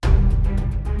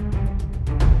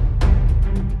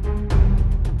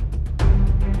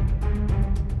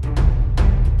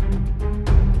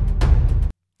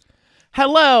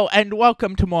Hello, and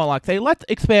welcome to Morlocks, a Let's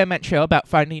Experiment show about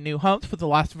finding new homes for the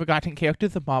lost and forgotten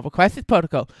characters of Marvel Crisis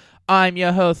Protocol. I'm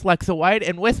your host, Lexa White,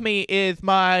 and with me is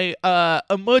my,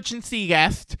 emergency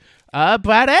guest,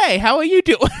 Brad A. How are you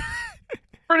doing?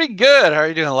 Pretty good. How are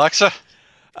you doing, Alexa?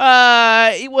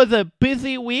 It was a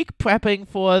busy week prepping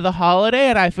for the holiday,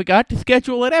 and I forgot to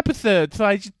schedule an episode, so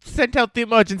I just sent out the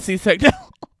emergency signal.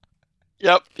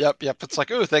 Yep. It's like,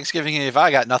 ooh, Thanksgiving Eve.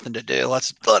 I got nothing to do.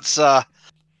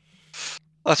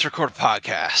 Let's record a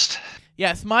podcast.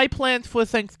 Yes, my plans for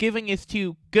Thanksgiving is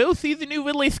to go see the new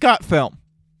Ridley Scott film.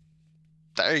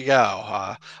 There you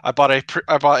go. I bought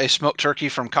a smoked turkey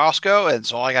from Costco, and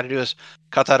so all I got to do is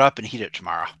cut that up and heat it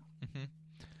tomorrow. Mm-hmm.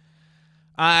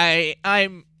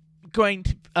 I'm going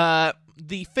to.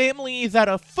 The family is at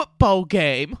a football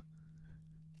game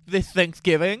this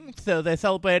Thanksgiving, so they're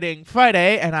celebrating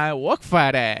Friday, and I work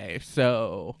Friday,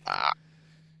 so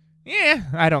yeah,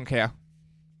 I don't care.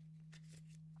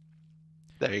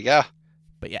 There you go.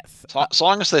 But yes, so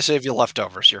long as they save you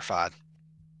leftovers, you're fine.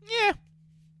 Yeah.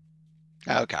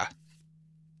 Okay.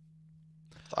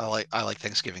 I like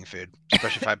Thanksgiving food,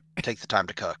 especially if I take the time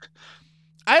to cook.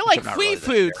 I like free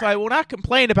food, so I will not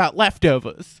complain about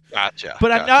leftovers. Gotcha.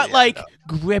 But I'm not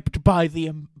gripped by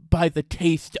the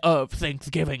taste of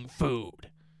Thanksgiving food.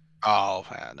 Oh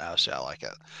man, no, see, I like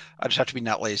it. I just have to be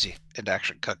not lazy and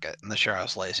actually cook it. And this year I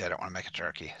was lazy. I don't want to make a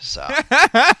turkey, so.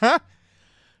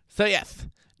 So yes.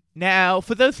 Now,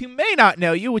 for those who may not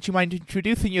know you, would you mind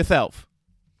introducing yourself?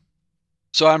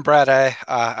 So I'm Brad A.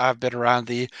 I've been around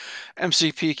the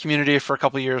MCP community for a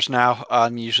couple years now.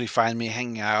 You usually find me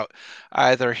hanging out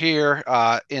either here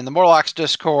in the Morlocks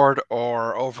Discord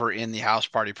or over in the House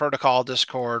Party Protocol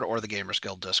Discord or the Gamers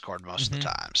Guild Discord most of the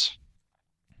times.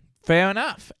 Fair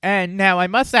enough. And now I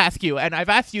must ask you, and I've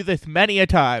asked you this many a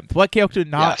time, what character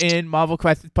not in Marvel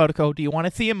Crisis Protocol do you want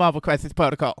to see in Marvel Crisis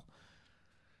Protocol?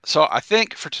 So I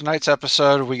think for tonight's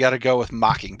episode, we got to go with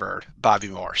Mockingbird, Bobby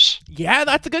Morse. Yeah,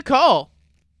 that's a good call.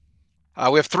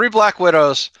 We have 3 Black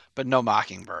Widows, but no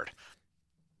Mockingbird.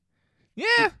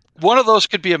 Yeah. One of those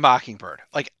could be a Mockingbird.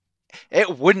 Like,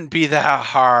 it wouldn't be that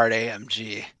hard,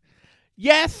 AMG.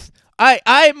 Yes,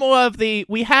 I'm more of the,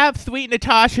 we have sweet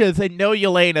Natashas and no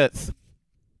Yelenas.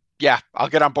 Yeah, I'll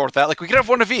get on board with that. Like, we could have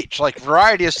one of each. Like,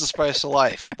 variety is the spice of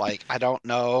life. Like, I don't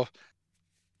know.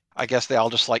 I guess they all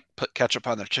just, like, put ketchup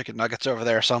on their chicken nuggets over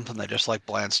there or something. They just like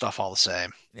bland stuff all the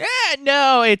same. Yeah,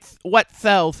 no, it's what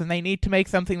sells, and they need to make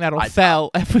something that'll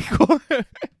sell every quarter.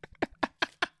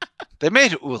 They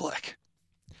made Ulick.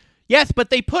 Yes, but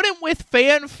they put him with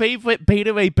fan favorite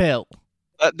Beta Ray Bill.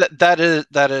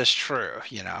 That is true,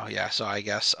 you know. Yeah, so I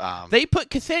guess they put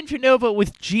Cassandra Nova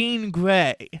with Jean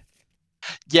Grey.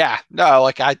 Yeah, no,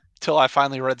 like till I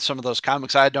finally read some of those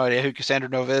comics, I had no idea who Cassandra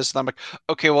Nova is. And I'm like,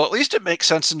 okay, well, at least it makes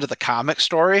sense into the comic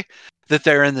story that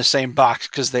they're in the same box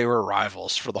because they were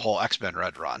rivals for the whole X-Men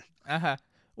Red run. Uh-huh.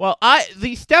 Well,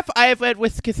 the stuff I have read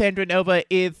with Cassandra Nova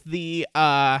is the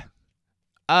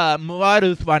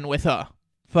Marauders one with her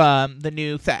from the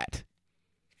new set.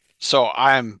 So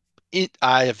I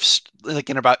have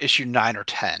thinking about issue 9 or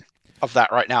 10 of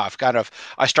that right now.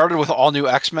 I started with all new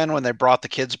X-Men when they brought the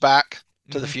kids back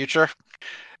to the future.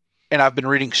 And I've been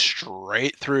reading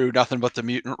straight through nothing but the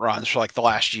mutant runs for like the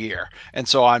last year. And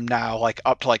so I'm now like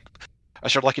up to like, I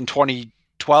started like in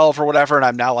 2012 or whatever. And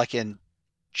I'm now like in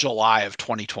July of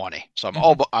 2020. So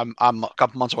I'm a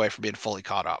couple months away from being fully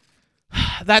caught up.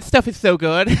 That stuff is so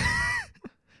good.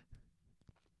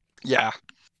 Yeah.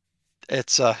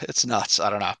 It's nuts. I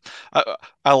don't know.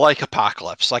 I like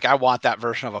Apocalypse. Like I want that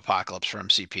version of Apocalypse from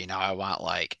MCP. Now I want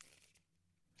like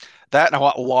that. And I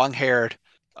want long-haired,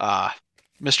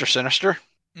 Mr. Sinister.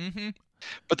 Mm-hmm.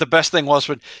 But the best thing was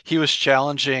when he was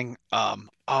challenging,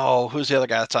 who's the other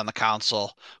guy that's on the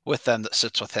council with them that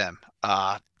sits with him?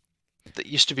 That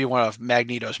used to be one of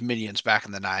Magneto's minions back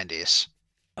in the 90s.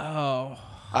 Oh.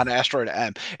 On Asteroid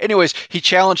M. Anyways,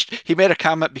 he made a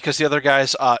comment because the other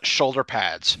guy's shoulder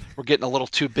pads were getting a little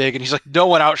too big, and he's like, no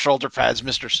one out shoulder pads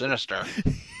Mr. Sinister.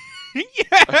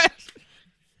 Yes!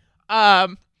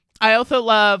 I also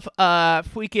love,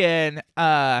 freaking,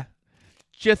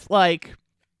 just like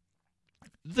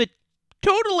the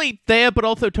totally there but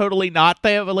also totally not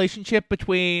there relationship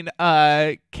between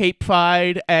Kate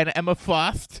Pride and Emma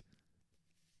Frost.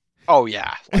 Oh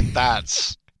yeah, like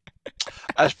that's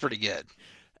pretty good.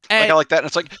 And, like I like that, and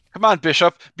it's like, come on,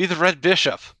 Bishop, be the Red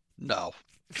Bishop. No,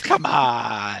 come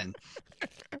on.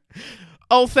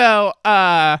 Also,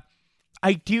 I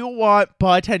do want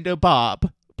Bartender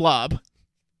Blob.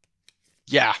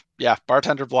 Yeah,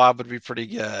 Bartender Blob would be pretty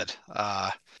good.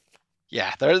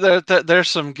 Yeah, there's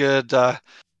some good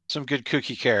Some good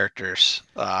kooky characters,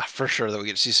 for sure, that we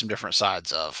get to see some different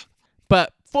sides of.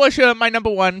 But for sure, my number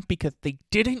one, because they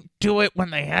didn't do it when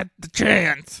they had the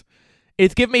chance,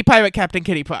 is give me Pirate Captain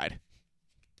Kitty Pryde.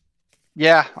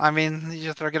 Yeah, I mean,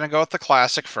 they're going to go with the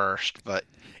classic first, but...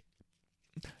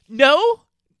 No,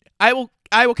 I will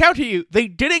counter you. They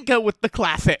didn't go with the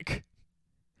classic.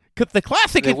 Because the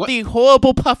classic is the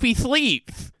horrible puffy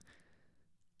sleeves.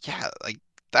 Yeah, like,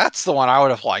 that's the one I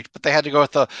would have liked, but they had to go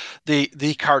with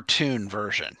the cartoon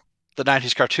version. The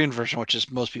 90s cartoon version, which is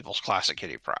most people's classic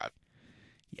Kitty Pryde.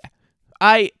 Yeah.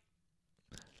 I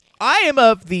am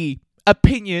of the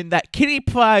opinion that Kitty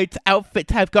Pryde's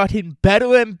outfits have gotten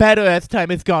better and better as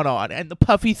time has gone on, and the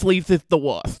puffy sleeves is the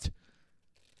worst.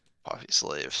 Puffy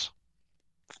sleeves.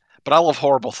 But I love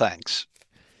horrible things.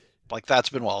 Like, that's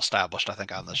been well established, I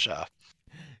think, on this show.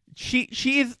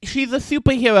 She's a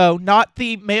superhero, not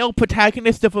the male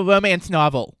protagonist of a romance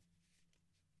novel.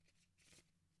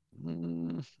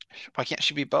 Why can't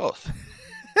she be both?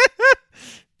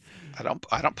 I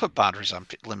don't put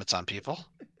limits on people.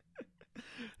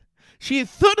 She is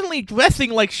certainly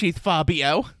dressing like she's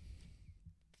Fabio.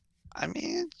 I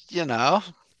mean,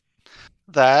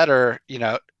 that, or,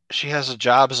 she has a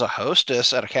job as a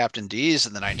hostess at a Captain D's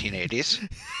in the 1980s.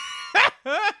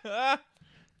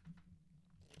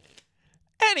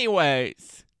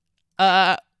 Anyways,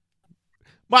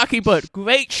 Mockingbird,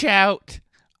 great shout.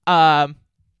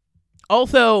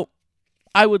 Also,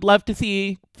 I would love to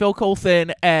see Phil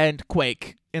Coulson and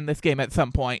Quake in this game at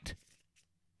some point.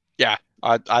 Yeah,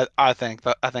 I think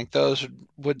those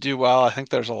would do well. I think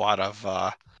there's a lot of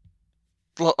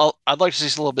I'd like to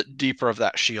see a little bit deeper of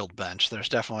that Shield bench. There's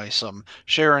definitely some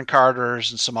Sharon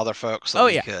Carters and some other folks that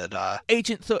we could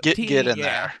Agent get in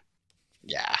there.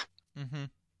 Yeah. Mm-hmm.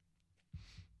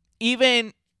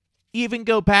 Even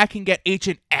go back and get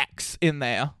Agent X in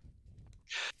there.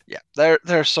 Yeah,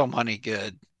 there's so many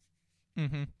good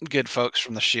folks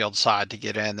from the Shield side to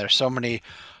get in. There's so many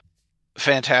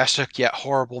fantastic yet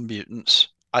horrible mutants.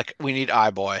 Like, we need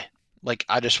Eye-Boy. Like,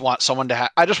 I just want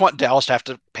Dallas to have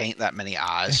to paint that many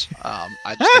eyes.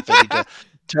 I just think they need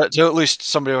to at least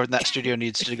somebody over in that studio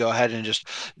needs to go ahead and just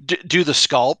do the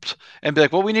sculpt and be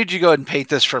like, well, we need you to go ahead and paint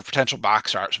this for potential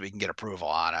box art so we can get approval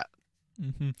on it.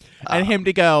 Mm-hmm. And him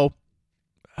to go,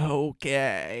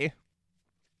 okay.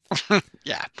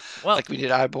 Yeah. Well, like, we need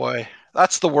Eye-Boy.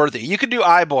 That's the worthy. You could do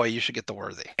Eye-Boy, you should get the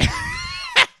worthy.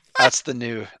 That's the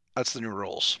new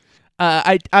rules.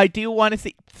 I do want to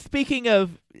see, speaking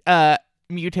of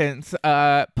mutants,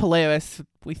 Polaris.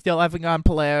 We still haven't gone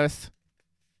Polaris.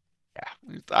 Yeah,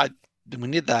 we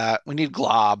need that. We need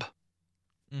Glob.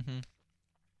 Mm-hmm.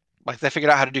 Like, they figured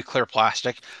out how to do clear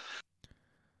plastic.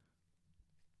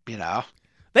 They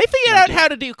figured out how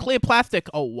to do clear plastic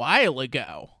a while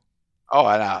ago. Oh,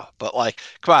 I know. But, like,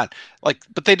 come on. Like,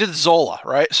 but they did Zola,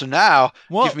 right? So now,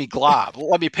 give me Glob.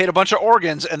 Let me paint a bunch of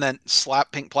organs and then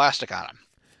slap pink plastic on them.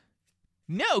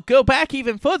 No, go back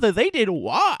even further. They did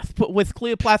Wasp with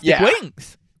clear plastic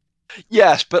wings.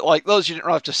 Yes, but, like, those you didn't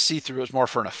really have to see through. It was more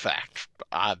for an effect.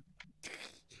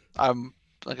 I'm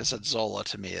like I said, Zola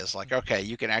to me is like, okay,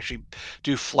 you can actually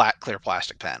do flat clear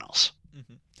plastic panels.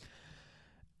 Mm-hmm.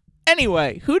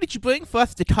 Anyway, who did you bring for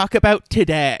us to talk about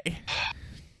today?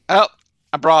 Oh,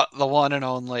 I brought the one and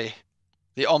only,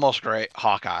 the almost great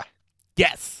Hawkeye.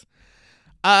 Yes.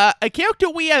 A character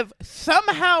we have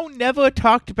somehow never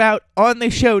talked about on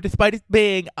the show, despite it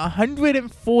being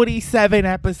 147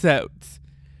 episodes.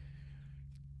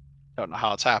 Don't know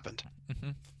how it's happened. Mm-hmm.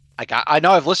 I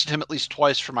know I've listed him at least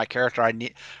twice for my character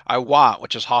I want,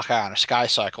 which is Hawkeye on a Sky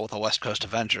Cycle with a West Coast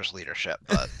Avengers leadership,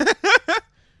 but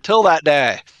till that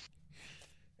day.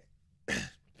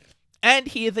 And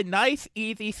he is a nice,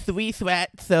 easy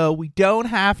 3-threat, so we don't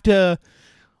have to...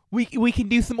 We can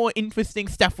do some more interesting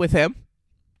stuff with him.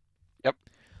 Yep.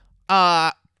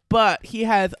 But he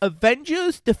has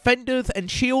Avengers, Defenders,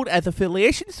 and S.H.I.E.L.D. as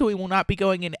affiliations, so we will not be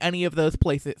going in any of those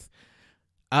places.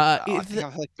 I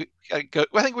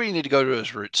think we need to go to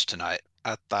his roots tonight.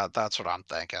 That's what I'm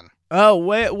thinking. Oh,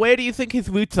 where do you think his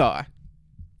roots are?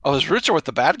 Oh, his roots are with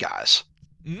the bad guys.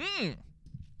 Mm.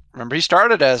 Remember, he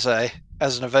started as an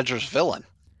Avengers villain.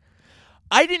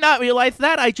 I did not realize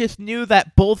that. I just knew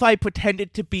that Bullseye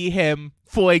pretended to be him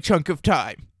for a chunk of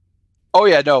time. Oh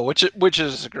yeah, no, which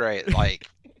is great. Like,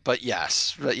 but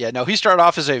yes, no, he started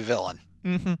off as a villain,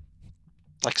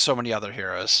 like so many other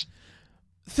heroes.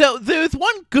 So there's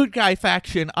one good guy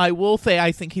faction I will say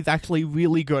I think he's actually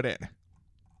really good in.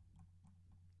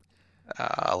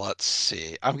 Let's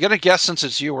see. I'm gonna guess since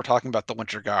it's you, we're talking about the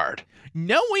Winter Guard.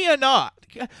 No, we are not.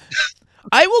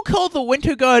 I will call the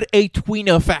Winter Guard a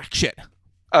tweener faction.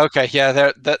 Okay,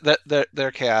 yeah,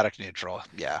 they're chaotic neutral.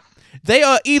 Yeah, They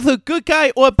are either good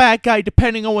guy or bad guy,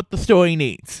 depending on what the story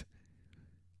needs.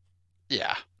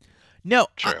 yeah, No,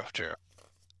 true.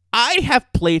 I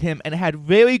have played him and had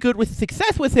very good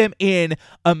success with him in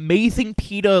Amazing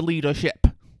Peter leadership.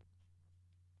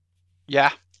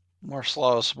 Yeah, more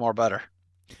slows, more better.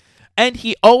 And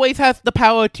he always has the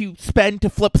power to spend to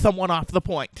flip someone off the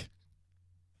point.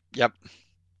 Yep.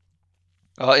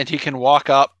 And he can walk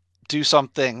up, do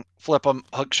something, flip him,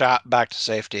 hook shot, back to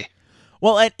safety.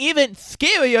 Well, and even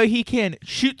scarier, he can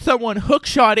shoot someone hook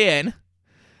shot in,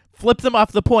 flips them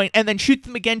off the point, and then shoots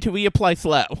them again to reapply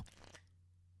slow.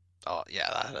 Oh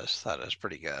yeah, that is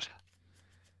pretty good.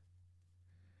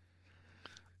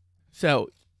 So,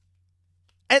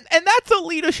 and that's a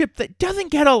leadership that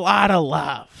doesn't get a lot of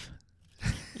love.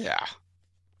 Yeah.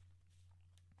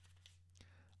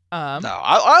 No,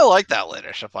 I like that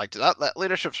leadership. Like that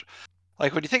leadership.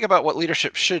 Like when you think about what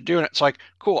leadership should do, and it's like,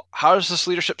 cool. How does this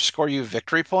leadership score you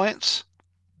victory points?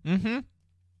 Mm-hmm.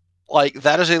 Like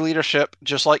that is a leadership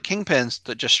just like Kingpins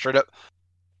that just straight up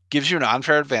gives you an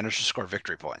unfair advantage to score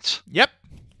victory points. Yep.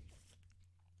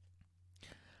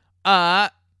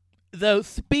 Though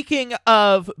speaking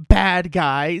of bad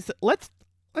guys, let's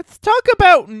talk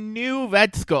about new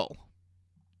Red Skull.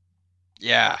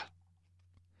 Yeah.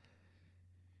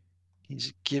 He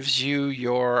gives you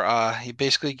your he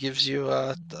basically gives you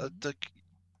the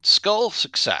skull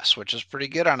success, which is pretty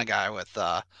good on a guy with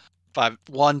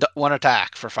one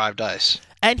attack for 5 dice.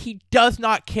 And he does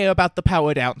not care about the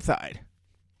power downside.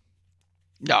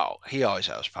 No, he always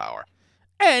has power.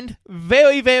 And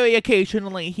very, very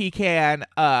occasionally he can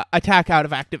attack out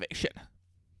of activation.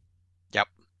 Yep.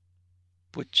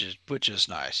 Which is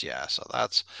nice, yeah. So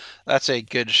that's a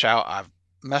good shout. I've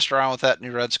messed around with that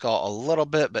new Red Skull a little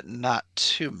bit, but not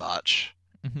too much.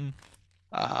 Mm-hmm.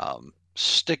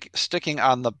 Sticking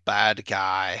on the bad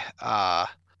guy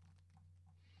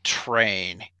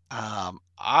train.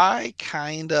 I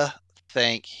kind of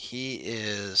think he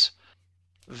is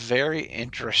very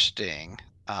interesting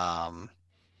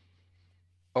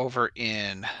over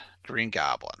in Green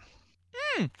Goblin.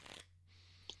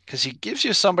 Because he gives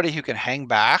you somebody who can hang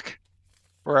back,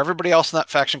 where everybody else in that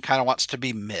faction kind of wants to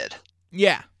be mid.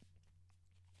 Yeah.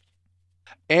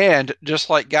 And just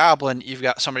like Goblin, you've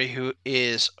got somebody who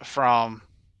is from,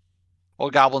 well,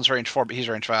 Goblin's range 4, but he's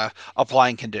range 5,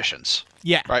 applying conditions.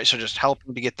 Yeah. Right, so just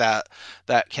helping to get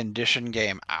that condition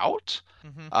game out.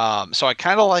 Mm-hmm. So I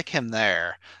kind of like him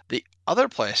there. The other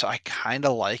place I kind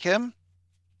of like him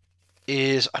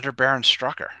is under Baron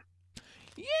Strucker.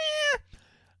 Yeah.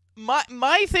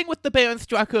 My thing with the Baron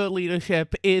Strucker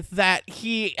leadership is that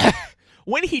he,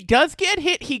 when he does get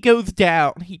hit, he goes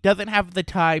down. He doesn't have the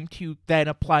time to then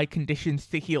apply conditions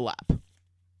to heal up.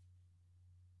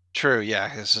 True, yeah,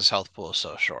 because his health pool is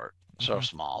so short, so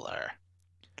small there.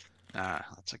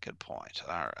 That's a good point.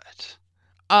 All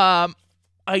right.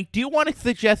 I do want to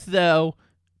suggest though,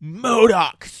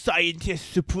 MODOK,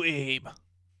 Scientist Supreme.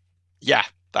 Yeah,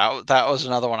 that was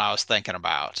another one I was thinking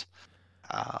about.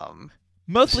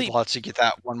 Mostly lets you get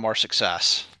that one more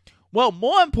success. Well,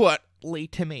 more importantly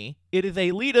to me, it is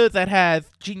a leader that has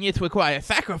genius require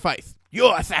sacrifice.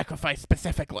 Your sacrifice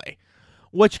specifically,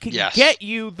 which can get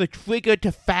you the trigger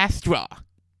to fast draw.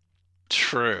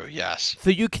 True, yes. So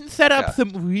you can set up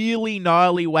some really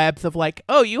gnarly webs of like,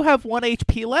 oh, you have 1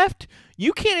 HP left?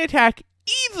 You can't attack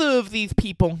either of these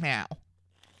people now.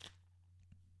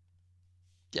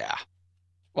 Yeah.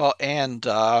 Well, and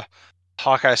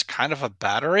Hawkeye's kind of a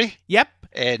battery. Yep.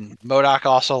 And MODOK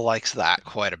also likes that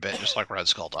quite a bit, just like Red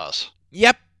Skull does.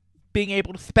 Yep. Being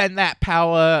able to spend that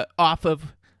power off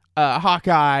of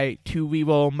Hawkeye to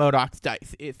reroll MODOK's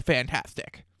dice is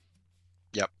fantastic.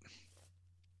 Yep.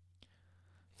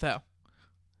 So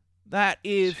that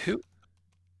is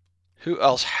who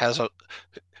else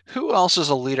is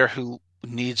a leader who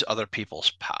needs other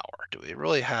people's power? Do we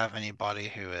really have anybody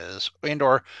who is,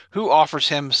 or who offers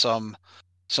him some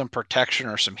protection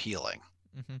or some healing?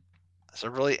 Mm-hmm. Is there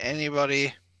really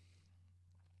anybody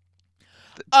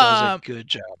that does a good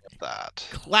job of that?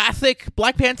 Classic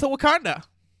Black Panther Wakanda.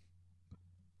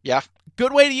 Yeah.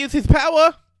 Good way to use his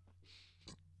power.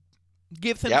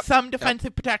 Gives him some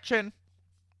defensive protection.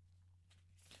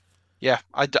 Yeah,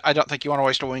 I don't think you want to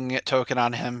waste a winging it token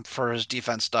on him for his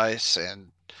defense dice, and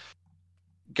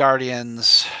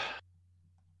Guardians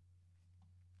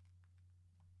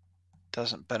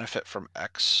doesn't benefit from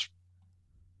X.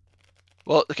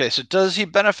 Well, okay, so does he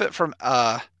benefit from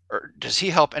or does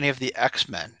he help any of the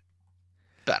X-Men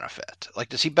benefit? Like,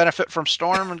 does he benefit from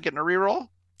Storm and getting a reroll?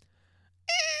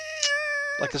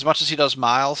 Like as much as he does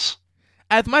Miles?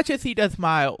 as much as he does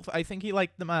Miles, I think he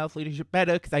liked the Miles leadership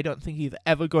better because I don't think he's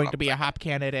ever going to be a Hop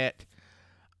candidate.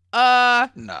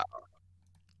 No.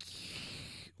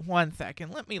 1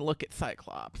 second. Let me look at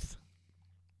Cyclops.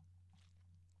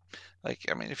 Like,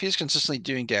 I mean, if he's consistently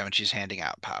doing damage, he's handing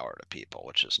out power to people,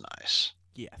 which is nice.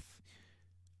 Yes.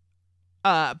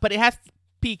 But it has to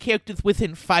be characters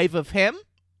within 5 of him.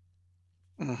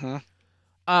 Mm-hmm.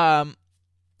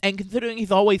 And considering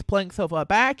he's always playing so far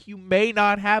back, you may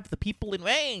not have the people in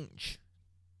range.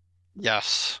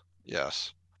 Yes.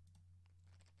 Yes.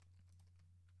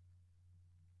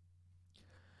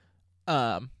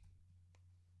 And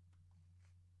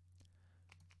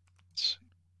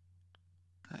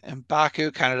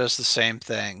Baku kind of does the same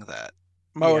thing that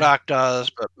MODOK does,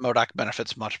 but MODOK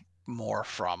benefits much more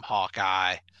from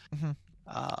Hawkeye. Mm-hmm.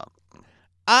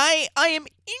 I am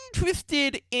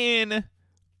interested in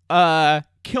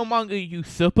Killmonger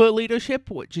Usurper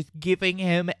leadership, which is giving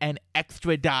him an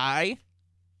extra die.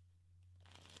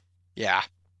 Yeah.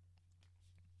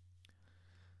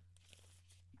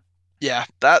 Yeah,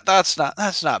 that's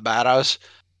not bad. I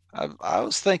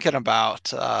was thinking about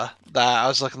that. I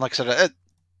was looking, like I said,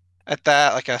 at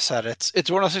that. Like I said,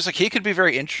 it's one of those things. Like, he could be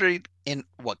very interested in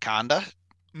Wakanda.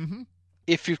 Mm-hmm.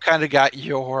 If you've kind of got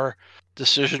your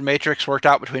decision matrix worked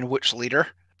out between which leader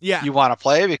Yeah. you want to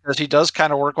play, because he does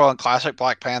kind of work well in classic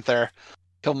Black Panther,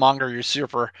 Killmonger,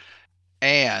 Usurper,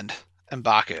 and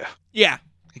M'Baku. Yeah.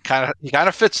 He kind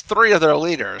of fits 3 of their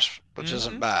leaders, which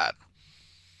isn't bad.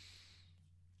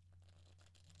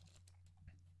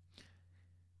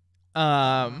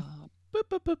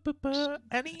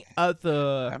 Any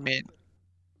other? I mean,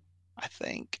 I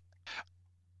think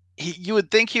you would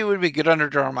think he would be good under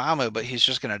Dormammu, but he's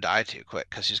just going to die too quick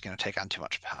because he's going to take on too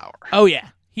much power. Oh yeah,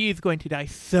 he is going to die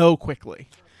so quickly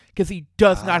because he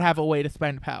does not have a way to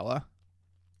spend power.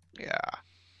 Yeah.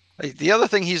 Like, the other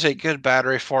thing he's a good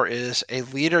battery for is a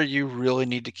leader you really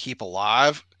need to keep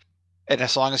alive, and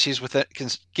as long as he's can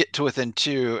get to within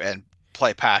 2 and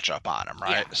play patch up on him,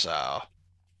 right? Yeah. So.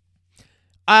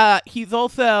 He's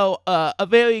also a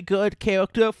very good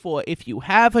character for if you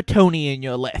have a Tony in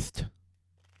your list.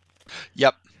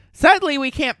 Yep. Sadly,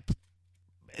 we can't.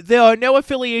 There are no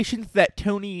affiliations that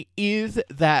Tony is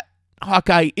that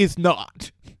Hawkeye is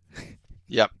not.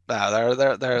 Yep.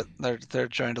 They're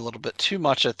joined a little bit too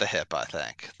much at the hip, I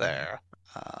think. There.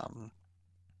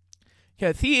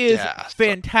 Because he is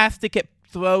fantastic at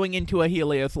throwing into a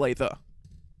Helios laser.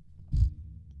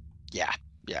 Yeah.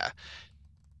 Yeah.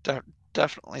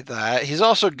 Definitely that. He's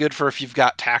also good for if you've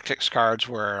got tactics cards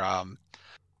where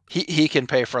he can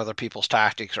pay for other people's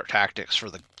tactics or tactics for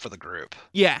the group.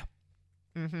 Yeah.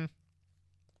 Mm-hmm.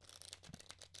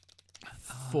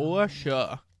 For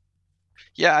sure.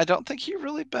 Yeah, I don't think he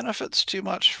really benefits too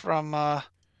much from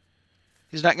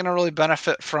he's not going to really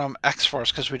benefit from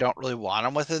X-Force because we don't really want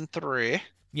him within 3.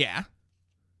 Yeah.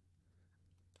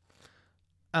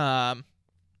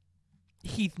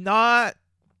 He's not,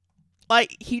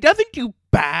 like, he doesn't do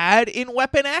bad in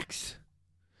Weapon X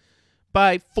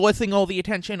by forcing all the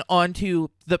attention onto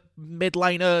the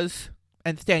midliners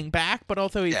and staying back, but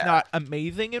also he's not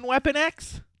amazing in Weapon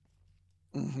X.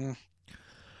 Mm-hmm.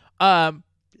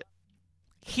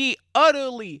 He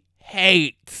utterly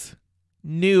hates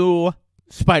new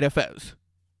spider foes.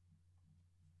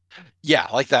 Yeah,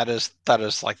 like that is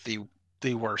like the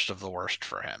worst of the worst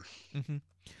for him. Mm-hmm.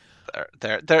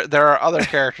 There are other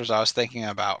characters I was thinking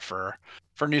about for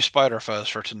new spider foes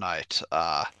for tonight.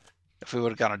 If we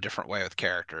would have gone a different way with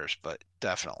characters, but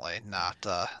definitely not.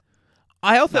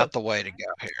 Not the way to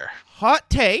go here. Hot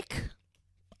take.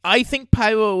 I think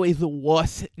Pyro is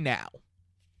worse now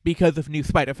because of new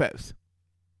spider foes.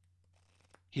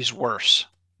 He's worse.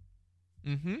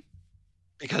 Mm-hmm.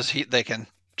 Because they can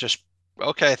just,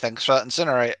 okay, thanks for that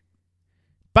incinerate.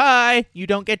 Bye. You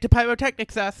don't get to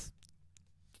pyrotechnics us.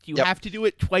 You have to do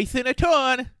it twice in a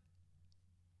turn.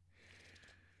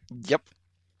 Yep.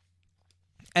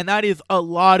 And that is a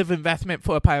lot of investment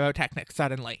for a pyrotechnic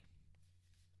suddenly.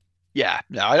 Yeah,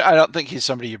 no, I don't think he's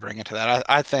somebody you bring into that.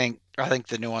 I think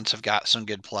the new ones have got some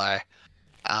good play.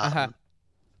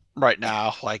 Right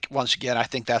now, like, once again, I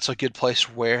think that's a good place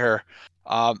where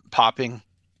popping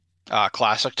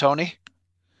classic Tony.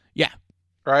 Yeah.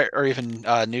 Right, or even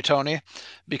new Tony,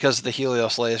 because of the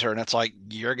Helios laser, and it's like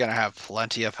you're gonna have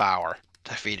plenty of power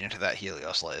to feed into that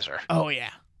Helios laser. Oh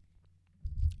yeah.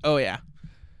 Oh yeah.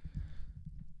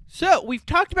 So we've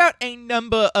talked about a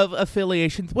number of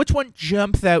affiliations. Which one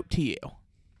jumps out to you?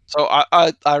 So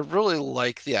I really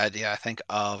like the idea, I think,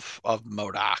 of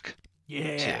MODOK.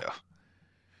 Yeah. Too.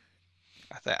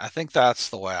 I think that's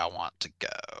the way I want to go.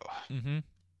 Mm-hmm.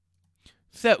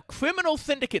 So Criminal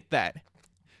Syndicate then.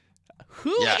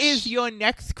 Who is Yes. your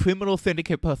next criminal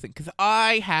syndicate person? Because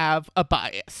I have a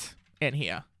bias in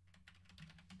here.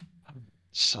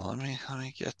 So let me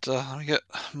get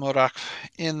MODOK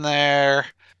in there.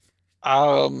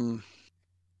 I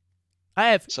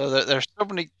have So there's so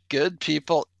many good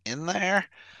people in there.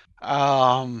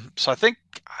 So I think,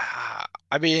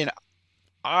 I mean,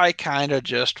 I kind of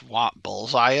just want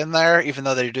Bullseye in there, even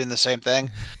though they're doing the same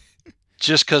thing,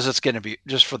 just because it's going to be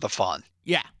just for the fun,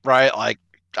 yeah. right? Like,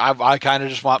 I kind of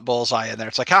just want Bullseye in there.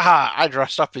 It's like, haha, I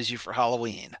dressed up as you for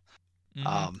Halloween.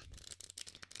 Mhm.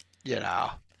 You know,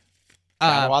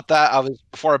 kind of want that.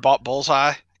 Before I bought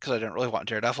Bullseye, because I didn't really want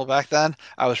Daredevil back then,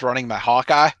 I was running my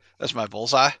Hawkeye as my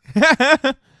Bullseye.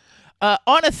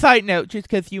 On a side note, just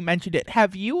because you mentioned it,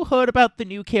 have you heard about the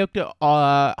new character,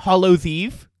 Hollow's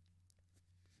Eve?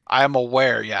 I am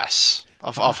aware, yes,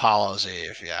 of Hollow's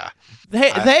Eve. Yeah,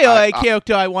 They are a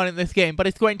character I want in this game, but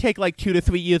it's going to take like 2 to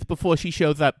 3 years before she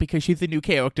shows up because she's a new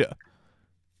character.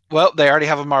 well, they already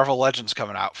have a Marvel Legends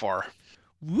coming out for her.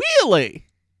 Really?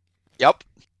 Yep.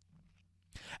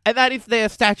 And that is their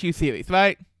statue series,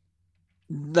 right?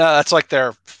 No, that's like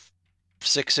their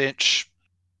 6-inch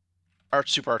art,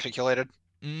 super articulated.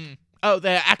 Oh,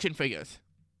 they're action figures.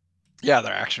 Yeah,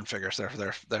 they're action figures.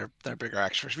 They're bigger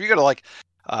action figures. If you go to like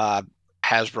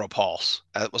Hasbro Pulse,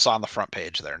 it was on the front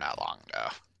page there not long ago.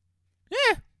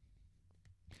 Yeah.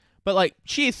 But like,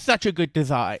 she is such a good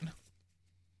design.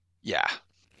 Yeah.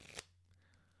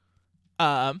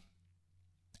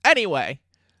 Anyway,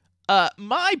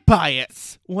 my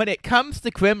bias when it comes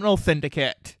to Criminal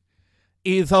Syndicate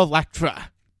is Elektra.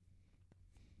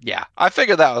 Yeah, I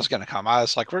figured that was going to come. I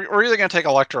was like, we're either going to take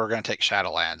Elektra or we're going to take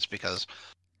Shadowlands, because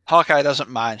Hawkeye doesn't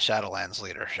mind Shadowlands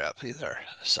leadership either.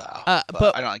 So,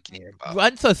 but I don't think you need them both.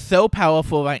 Grunts are so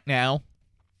powerful right now.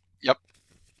 Yep.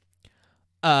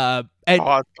 And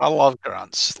I love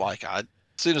grunts. Like, as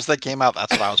soon as they came out,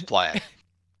 that's what I was playing.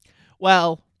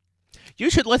 Well,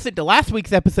 you should listen to last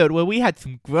week's episode where we had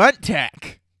some grunt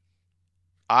tech.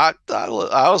 I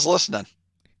was listening.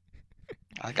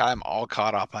 Like, I'm all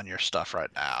caught up on your stuff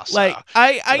right now. So, like,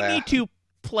 I need to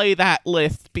play that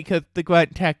list because the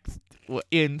grunt text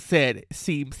in Sid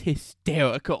seems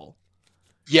hysterical.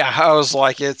 Yeah, I was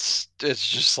like, it's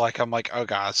just like, I'm like, oh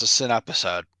god, it's a Sin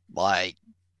episode. Like,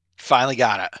 finally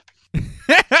got it.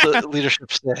 The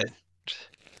leadership Sid.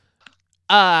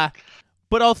 But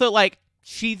also, like,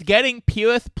 she's getting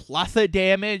Pierce plus a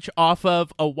damage off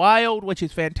of a wild, which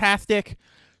is fantastic.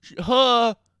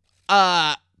 Her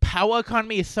power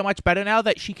economy is so much better now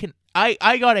that she can.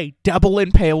 I got a double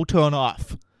impale turn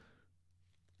off.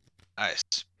 Nice.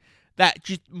 That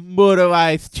just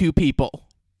murderized 2 people.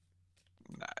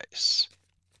 Nice.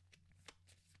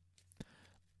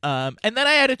 And then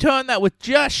I had a turn that was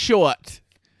just short,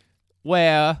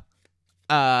 where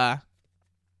I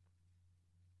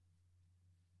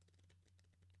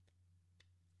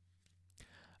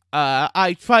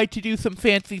tried to do some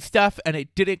fancy stuff and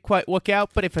it didn't quite work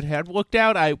out, but if it had worked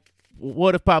out, I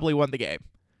would have probably won the game.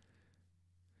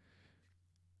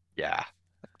 Yeah,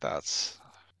 that's...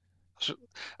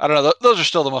 I don't know. Those are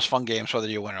still the most fun games, whether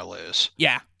you win or lose.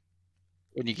 Yeah.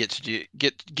 When you get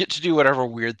to do whatever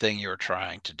weird thing you were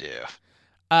trying to do.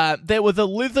 There was a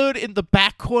lizard in the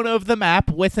back corner of the map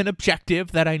with an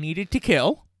objective that I needed to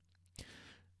kill.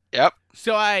 Yep.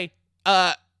 So I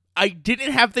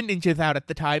didn't have the ninjas out at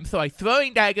the time, so I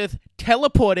throwing daggers,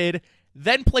 teleported,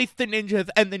 then placed the ninjas,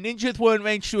 and the ninjas were in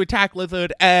range to attack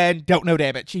Lizard and dealt no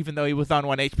damage, even though he was on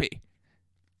 1 HP.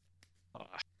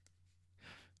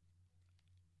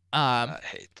 I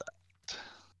hate that.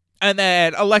 And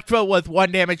then Elektra was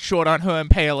 1 damage short on her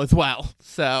impale as well,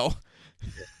 so...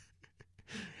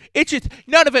 It's just,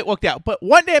 none of it worked out, but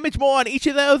 1 damage more on each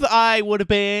of those, I would have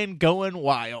been going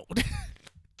wild.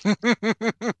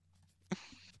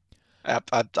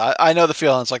 I know the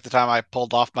feeling. It's like the time I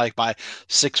pulled off my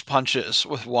 6 punches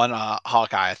with one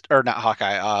Hawkeye, or not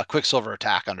Hawkeye, Quicksilver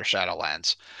attack under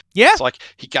Shadowlands. Yeah. It's like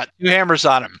he got 2 hammers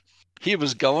on him. He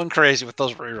was going crazy with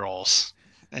those rerolls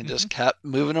and just kept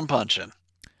moving and punching.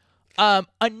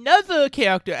 Another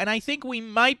character, and I think we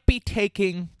might be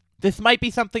taking, this might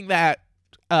be something that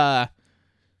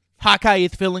Hawkeye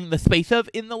is filling the space of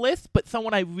in the list, but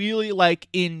someone I really like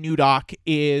in New Doc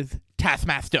is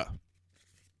Taskmaster.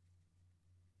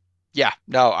 Yeah,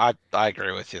 no, I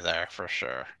agree with you there for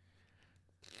sure.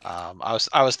 I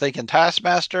was thinking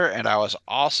Taskmaster, and I was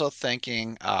also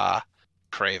thinking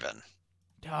Craven.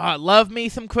 Love me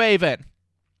some Craven.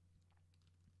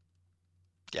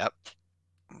 Yep.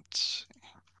 Let's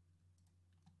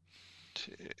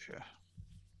see.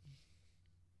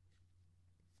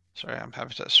 Sorry, I'm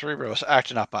having to. Cerebro's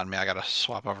acting up on me. I gotta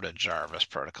swap over to Jarvis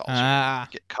protocols.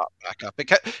 Get caught back up.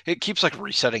 It keeps like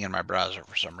resetting in my browser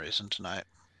for some reason tonight.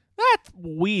 That's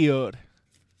weird.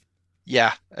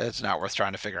 Yeah, it's not worth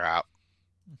trying to figure out.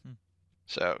 Mm-hmm.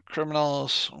 So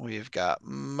criminals, we've got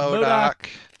MODOK,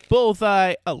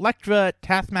 Bullseye, Elektra,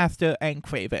 Taskmaster, and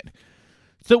Kraven.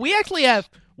 So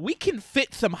we can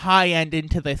fit some high end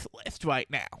into this list right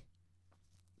now.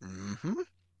 Mm-hmm.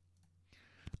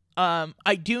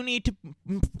 I do need to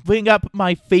bring up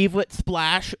my favorite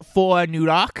splash for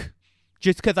Nudok,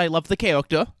 just because I love the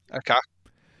character. Okay.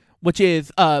 Which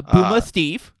is Boomer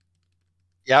Steve.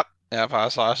 Yep. I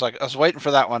was waiting for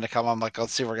that one to come. I'm like,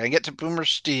 let's see, we're gonna get to Boomer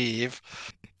Steve.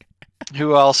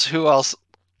 Who else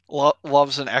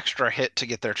loves an extra hit to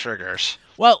get their triggers?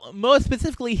 Well, more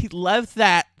specifically, he loves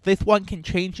that this one can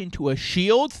change into a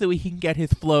shield so he can get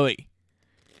his flurry.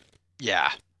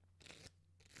 Yeah.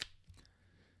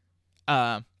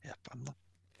 Yep. I'm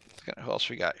looking at who else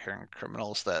we got here in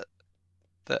criminals that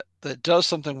does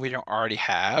something we don't already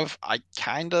have. I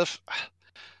kind of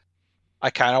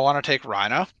want to take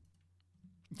Rhino.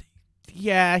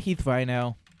 Yeah, he's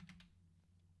Rhino.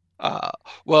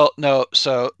 Well, no.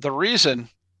 So the reason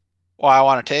why I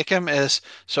want to take him is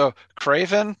so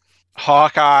Kraven,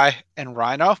 Hawkeye, and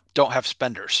Rhino don't have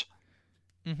spenders.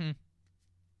 Mm-hmm.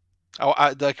 Oh,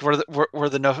 we're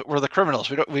the criminals.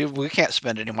 We can't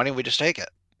spend any money. We just take it.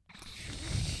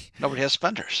 Nobody has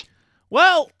spenders.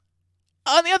 Well,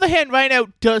 on the other hand, Rhino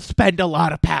does spend a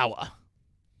lot of power.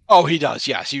 Oh, he does.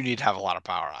 Yes, you need to have a lot of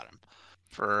power on him,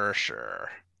 for sure.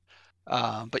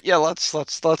 But yeah, let's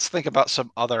think about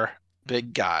some other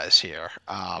big guys here.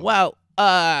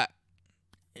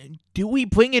 Do we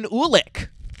bring in Ulik?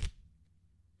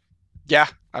 Yeah,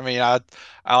 I mean, I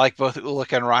like both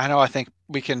Ulik and Rhino. I think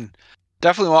we can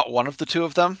definitely want one of the two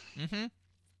of them. Mm-hmm.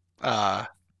 I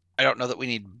don't know that we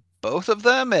need both of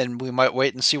them, and we might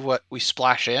wait and see what we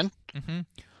splash in. Mm-hmm.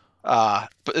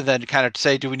 But then kind of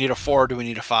say, do we need a 4 or do we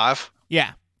need a 5?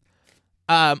 Yeah.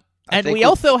 And we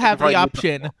also have the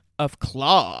option of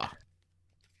Claw.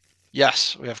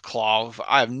 Yes, we have Claw.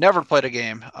 I have never played a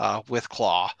game with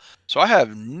Claw, so I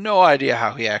have no idea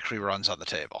how he actually runs on the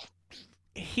table.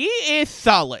 He is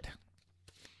solid.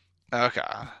 Okay.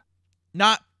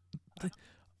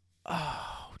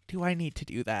 Oh, do I need to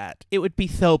do that? It would be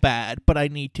so bad, but I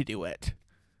need to do it.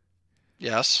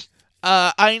 Yes.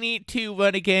 I need to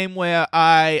run a game where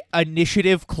I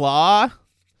initiative Claw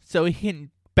so he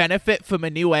can benefit from a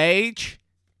new age.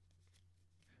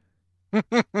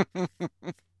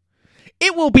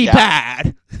 It will be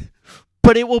bad,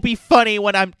 but it will be funny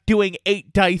when I'm doing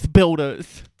 8 dice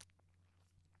builders.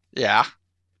 Yeah.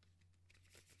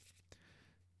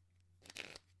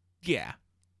 Yeah.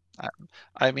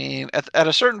 I mean, at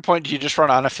a certain point, you just run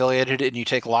unaffiliated and you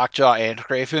take Lockjaw and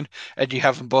Kraven, and you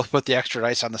have them both put the extra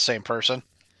dice on the same person.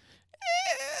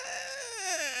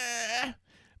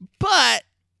 But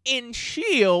in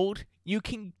Shield, you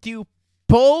can do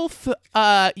both.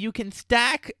 You can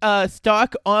stack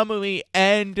Stark Armory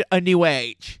and a New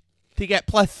Age to get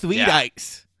 +3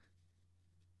 dice.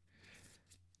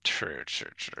 True.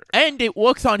 And it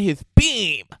works on his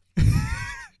beam.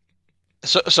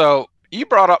 So you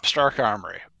brought up Stark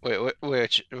Armory,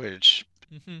 which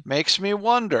makes me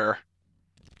wonder.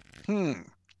 We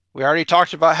already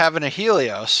talked about having a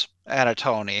Helios and a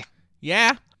Tony.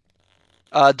 Yeah.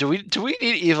 Do we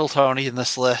need Evil Tony in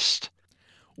this list?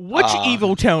 Which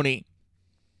Evil Tony?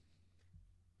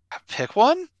 Pick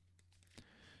one.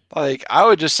 Like, I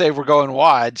would just say we're going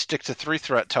wide, stick to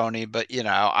 3-threat Tony, but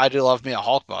I do love me a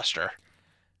Hulkbuster.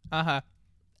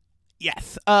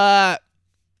 Yes.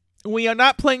 We are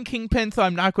not playing Kingpin, so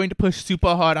I'm not going to push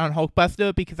super hard on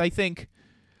Hulkbuster, because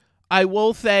I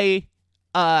will say,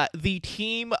 the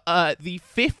team, the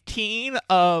 15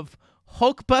 of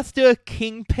Hulkbuster,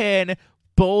 Kingpin,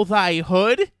 Bullseye,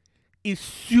 Hood is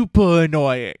super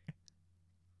annoying.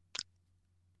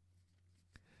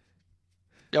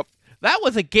 Yep. That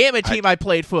was a Gamma team I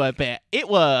played for a bit. It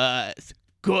was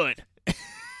good.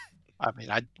 I mean,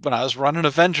 when I was running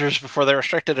Avengers before they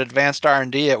restricted advanced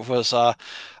R&D, it was a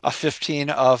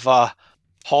 15 of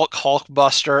Hulk,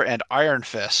 Hulkbuster, and Iron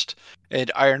Fist.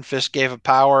 And Iron Fist gave a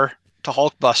power to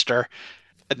Hulkbuster,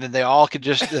 and then they all could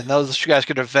and those guys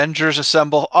could Avengers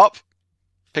assemble up,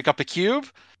 pick up a cube.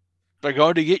 They're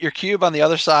going to get your cube on the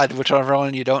other side, whichever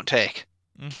one you don't take.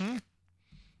 Mm-hmm.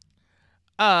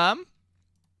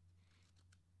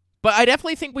 But I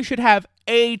definitely think we should have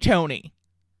a Tony.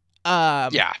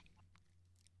 Yeah.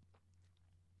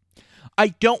 I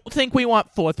don't think we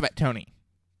want 4-threat Tony.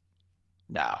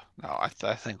 No, I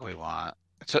think we want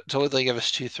to totally give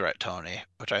us 2-threat Tony,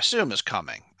 which I assume is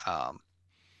coming.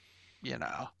 you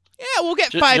know. Yeah, we'll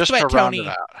get five Just to threat round it Tony.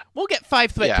 out. We'll get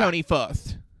 5 threat Yeah. Tony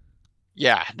first.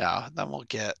 Yeah, no, then we'll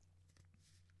get.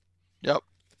 Yep.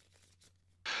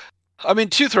 I mean,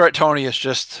 2 threat Tony is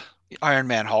just Iron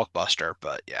Man Hulkbuster,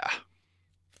 but yeah.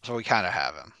 So we kind of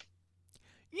have him.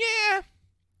 Yeah.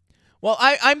 Well,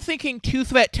 I'm thinking 2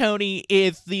 threat Tony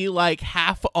is the like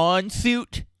half on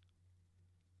suit.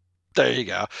 There you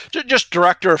go. Just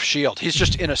director of S.H.I.E.L.D. He's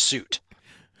just in a suit.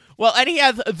 Well, and he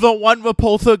has the one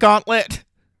repulsor gauntlet.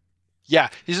 Yeah,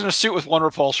 he's in a suit with one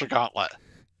repulsor gauntlet.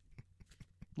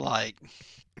 Like,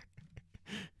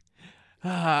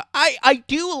 I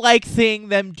do like seeing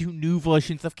them do new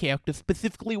versions of characters,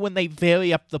 specifically when they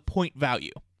vary up the point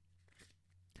value.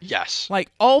 yes,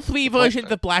 Like, all 3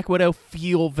 versions of Black Widow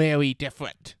feel very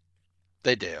different.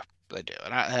 they do. They do,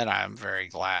 and I'm very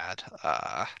glad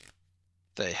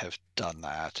they have done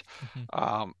that.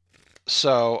 Mm-hmm.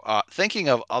 So, thinking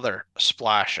of other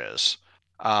splashes,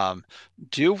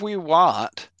 do we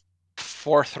want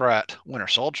 4 threat Winter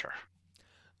Soldier?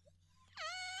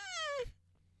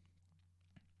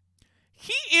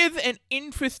 He is an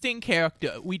interesting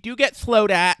character. We do get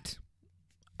slowed at.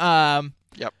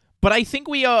 Yep. But I think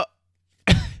we are...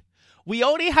 we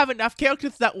already have enough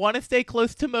characters that want to stay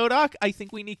close to MODOK. I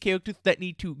think we need characters that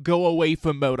need to go away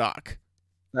from MODOK.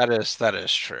 That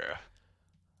is true.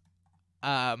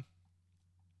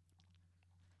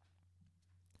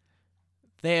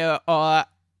 There are...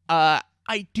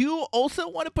 I do also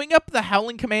want to bring up the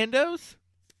Howling Commandos.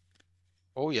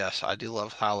 Oh yes, I do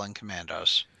love Howling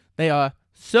Commandos. They are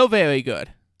so very good.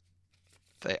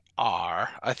 They are.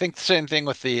 I think the same thing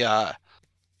with the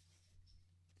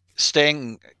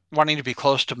wanting to be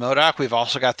close to MODOK. We've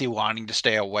also got the wanting to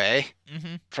stay away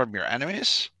from your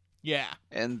enemies. Yeah.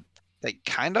 And they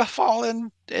kind of fall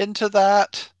into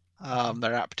that.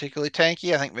 They're not particularly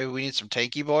tanky. I think maybe we need some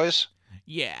tanky boys.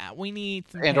 Yeah, we need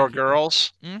some or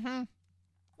girls. Mm-hmm.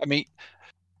 I mean,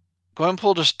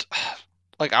 Gwenpool just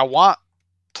like I want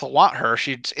her.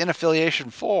 She's in Affiliation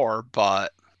 4,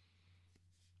 but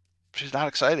she's not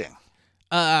exciting.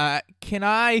 Can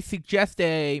I suggest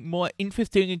a more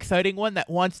interesting, exciting one that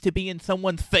wants to be in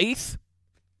someone's face?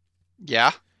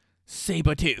 Yeah.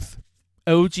 Sabretooth.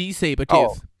 OG Sabretooth.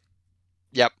 Oh.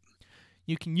 Yep.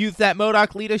 You can use that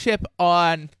MODOK leadership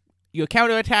on your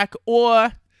counterattack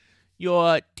or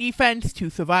your defense to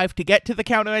survive to get to the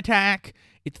counterattack.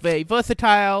 It's very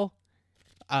versatile.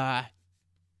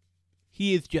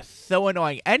 He is just so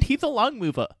annoying. And he's a long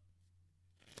mover.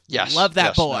 Yes. Love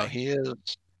that boy. No,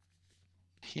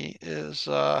 he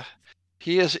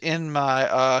is in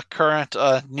my current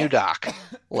new doc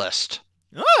list.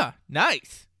 Ah,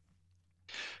 nice.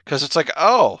 Because it's like,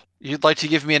 oh, you'd like to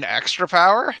give me an extra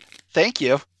power? Thank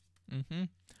you. Mm-hmm.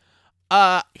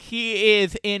 He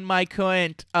is in my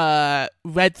current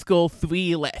Red Skull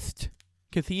 3 list.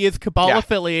 Because he is Cabal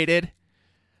affiliated.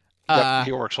 Yep,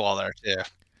 he works well there too.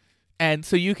 And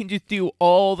so you can just do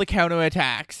all the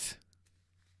counterattacks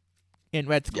in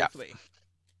Red Skull 3.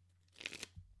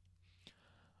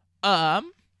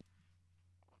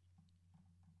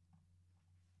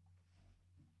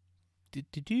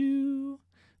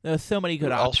 There's so many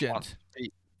good options.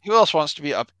 Who else wants to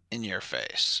be up in your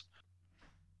face?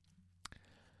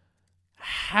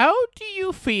 How do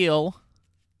you feel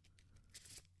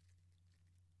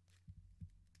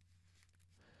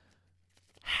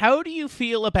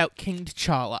about King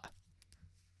T'Challa?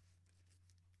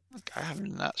 I have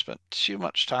not spent too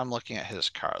much time looking at his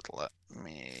card. Let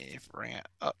me bring it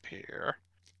up here.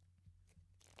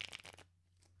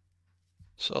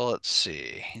 So let's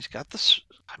see. He's got this.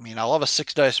 I mean, I love a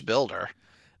 6-dice builder.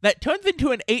 That turns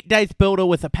into an 8-dice builder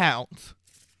with a pounce.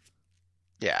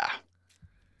 Yeah.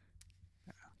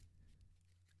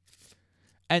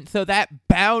 And so that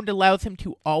bound allows him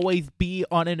to always be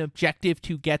on an objective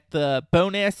to get the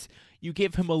bonus. You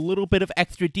give him a little bit of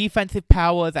extra defensive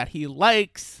power that he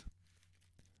likes.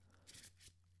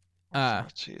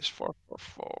 Let's see, his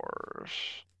 4/4s.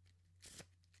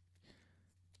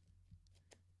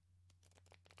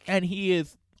 And he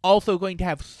is also going to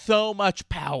have so much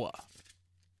power.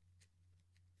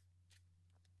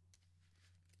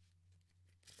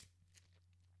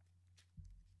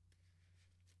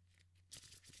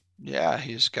 Yeah,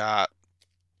 he's got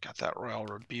that Royal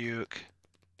Rebuke.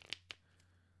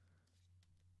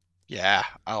 Yeah,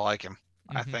 I like him.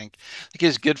 Mm-hmm. I think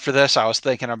he's good for this. I was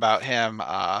thinking about him.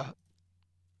 One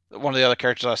of the other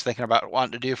characters I was thinking about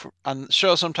wanting to do on the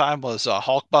show sometime was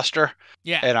Hulkbuster.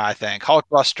 Yeah. And I think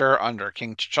Hulkbuster under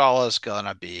King T'Challa is going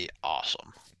to be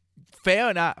awesome.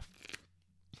 Fair enough.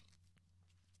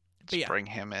 Let's bring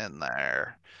him in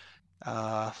there.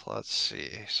 Let's see.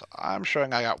 So I'm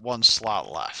showing I got one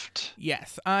slot left.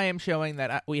 Yes, I am showing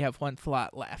that we have one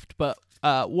slot left, but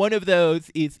one of those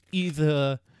is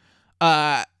either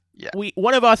Yeah.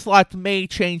 one of our slots may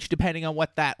change depending on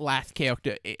what that last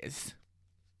character is.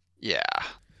 Yeah.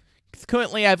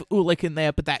 Currently, I have Ulik in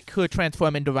there, but that could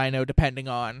transform into Rhino depending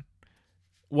on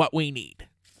what we need.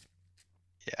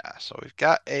 Yeah. So we've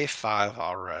got A5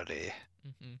 already.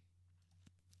 Mm-hmm.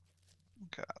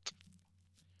 Got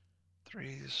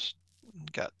 3s.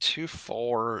 Got 2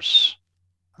 4s.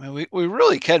 I mean, we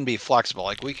really can be flexible.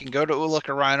 Like, we can go to Ulik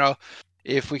or Rhino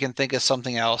if we can think of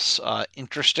something else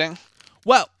interesting.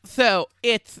 Well, so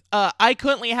it's I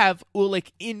currently have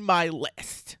Ulik in my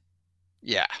list.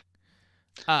 Yeah.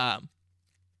 And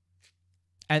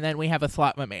then we have a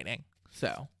slot remaining.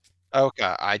 So.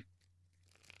 Okay.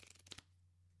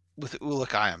 With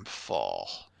Ulik, I am full.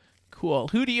 Cool.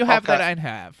 Who do you have Hawkeye. that I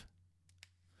have?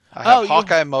 I have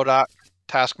Hawkeye, MODOK,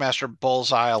 Taskmaster,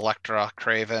 Bullseye, Elektra,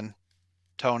 Kraven,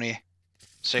 Tony,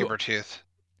 Sabretooth.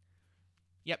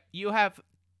 Yep, you have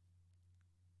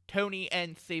Tony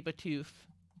and Sabretooth.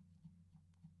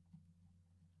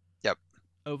 Yep.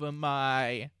 Over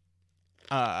my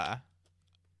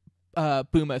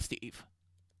Boomer Steve.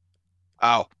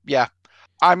 Oh, yeah.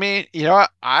 I mean, you know what?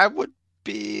 I would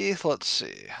be, let's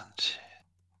see.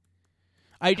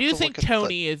 I do think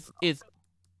Tony is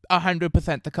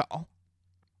 100% the call.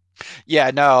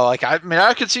 Yeah, no, like, I mean,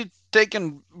 I could see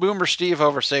taking Boomer Steve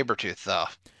over Sabretooth, though.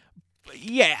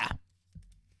 Yeah.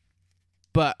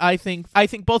 But I think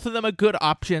both of them are good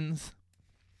options.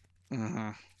 Mm-hmm.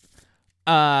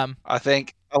 I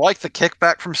like the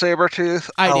kickback from Sabretooth.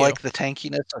 I do. like the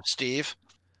tankiness of Steve.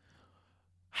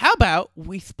 How about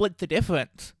we split the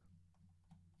difference?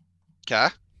 Okay.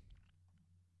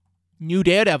 New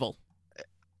Daredevil.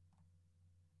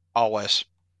 Always.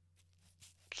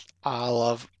 I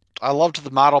loved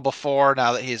the model before,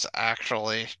 now that he's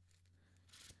actually...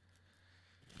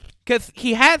 Because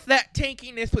he has that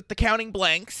tankiness with the counting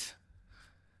blanks.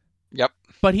 Yep.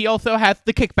 But he also has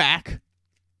the kickback.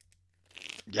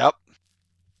 Yep.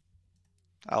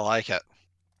 I like it.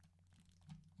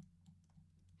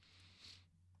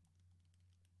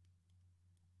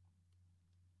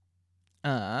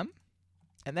 And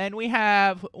then we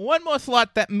have one more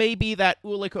slot that may be that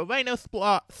Ulik or Rhino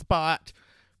spot,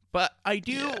 but I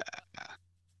do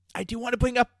want to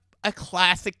bring up a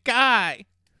classic guy.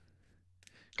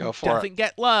 Go for it. Doesn't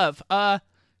get love. How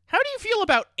do you feel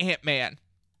about Ant-Man?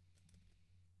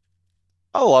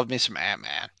 I love me some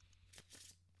Ant-Man.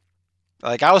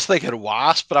 Like, I was thinking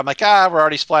Wasp, but I'm like, we're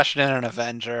already splashing in an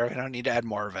Avenger. We don't need to add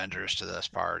more Avengers to this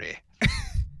party.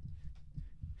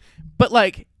 But,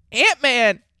 like,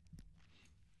 Ant-Man's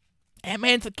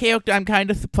a character I'm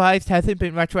kind of surprised hasn't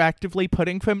been retroactively put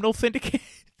in Criminal Syndicate.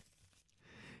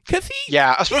 Because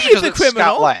especially because it's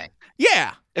criminal. Scott Lang.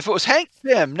 Yeah. If it was Hank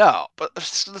Pym, no. But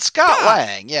Scott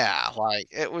Lang, like,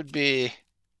 it would be...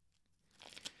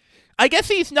 I guess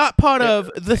he's not part of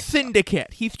the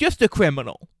Syndicate. He's just a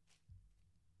criminal.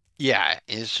 Yeah,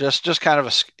 he's just kind of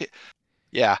a...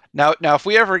 Yeah. Now if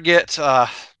we ever get...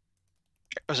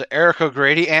 was it Eric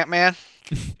O'Grady Ant-Man?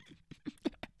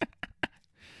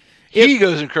 He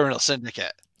goes in Criminal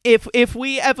Syndicate. If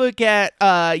we ever get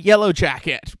Yellow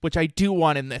Jacket, which I do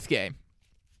want in this game.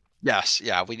 Yes,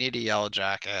 yeah, we need a Yellow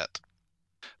Jacket.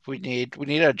 We need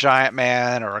a Giant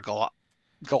Man or a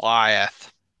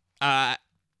Goliath. I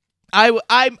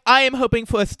am hoping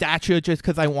for a Stature just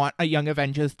because I want a Young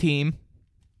Avengers team.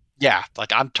 Yeah,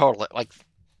 like I'm totally like,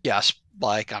 yes,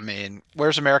 like I mean,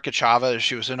 where's America Chavez?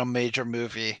 She was in a major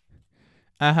movie.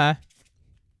 Uh-huh.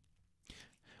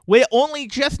 We're only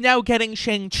just now getting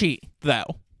Shang-Chi,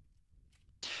 though.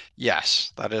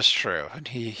 Yes, that is true. And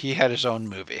he had his own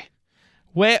movie.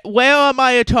 Where are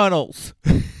my Eternals?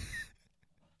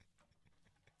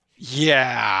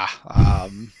 Yeah.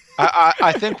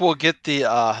 I think we'll get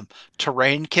the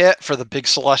terrain kit for the big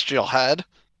celestial head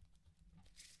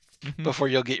before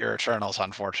you'll get your Eternals,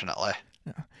 unfortunately.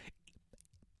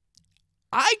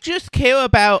 I just care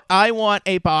about I want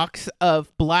a box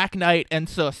of Black Knight and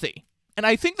Cersei. And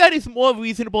I think that is more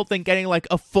reasonable than getting like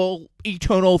a full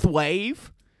Eternals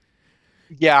wave.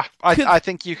 Yeah, I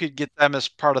think you could get them as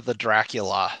part of the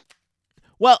Dracula.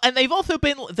 Well, and they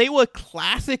were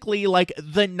classically like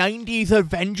the 90s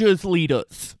Avengers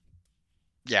leaders.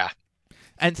 Yeah.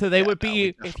 And so they would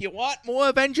be, if you want more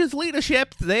Avengers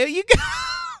leadership, there you go.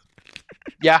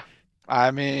 Yeah.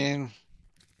 I mean,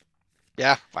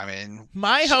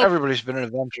 everybody's been an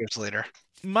Avengers leader.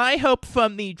 My hope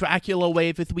from the Dracula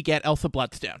wave is we get Elsa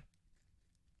Bloodstone.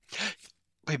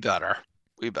 We better.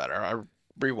 I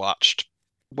rewatched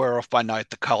Werewolf by Night,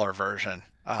 the color version.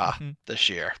 Mhm. this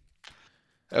year.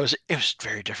 It was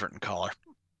very different in color.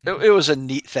 It was a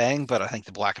neat thing, but I think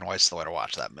the black and white's the way to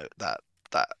watch that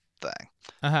thing.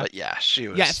 Uh-huh. But yeah,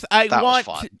 Yes, that was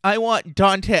fun. I want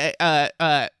Dante,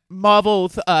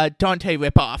 Marvel's Dante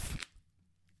ripoff.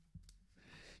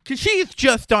 Cause she's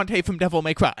just Dante from Devil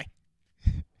May Cry.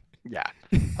 Yeah,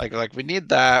 like we need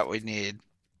that. We need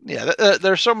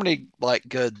there's so many like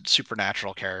good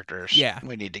supernatural characters. Yeah.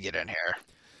 We need to get in here.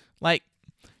 Like,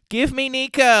 give me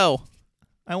Nico.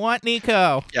 I want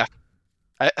Nico. Yeah.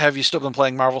 Have you still been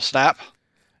playing Marvel Snap?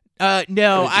 No, Or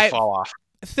did you fall off?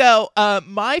 So,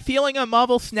 my feeling on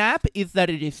Marvel Snap is that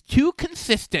it is too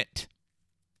consistent.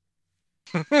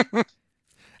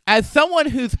 As someone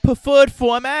whose preferred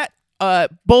format,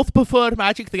 both preferred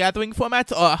Magic the Gathering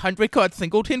formats are 100-card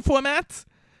singleton formats,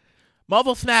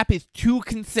 Marvel Snap is too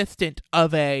consistent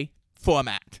of a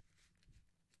format.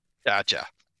 Gotcha.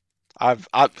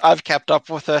 I've kept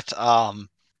up with it.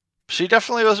 She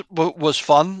definitely was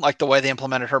fun, like the way they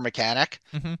implemented her mechanic.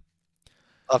 Mm-hmm.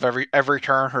 Of every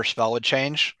turn, her spell would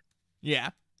change. Yeah.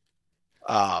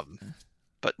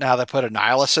 But now they put a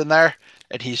Nihilus in there,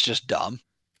 and he's just dumb.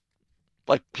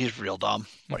 Like, he's real dumb,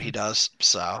 what he does.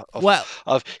 So,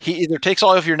 he either takes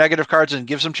all of your negative cards and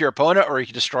gives them to your opponent, or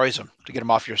he destroys them to get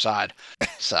them off your side.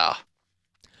 So.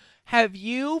 Have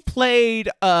you played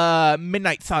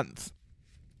Midnight Suns?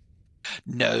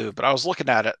 No, but I was looking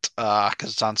at it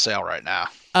because it's on sale right now.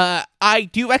 I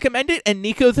do recommend it, and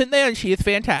Nico's in there, and she is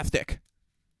fantastic.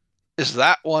 Is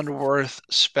that one worth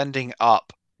spending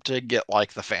up to get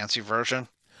like the fancy version?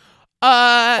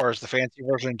 Or is the fancy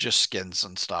version just skins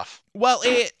and stuff? Well,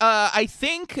 I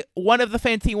think one of the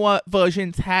fancy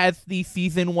versions has the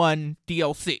season 1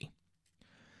 DLC,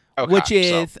 okay, which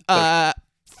is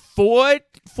four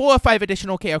or five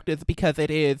additional characters because it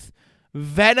is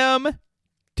Venom,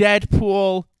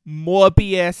 Deadpool,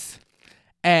 Morbius,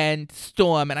 and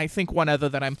Storm, and I think one other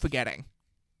that I'm forgetting.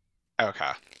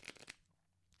 Okay.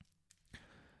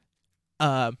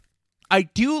 I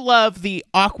do love the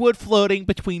awkward floating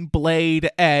between Blade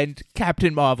and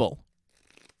Captain Marvel.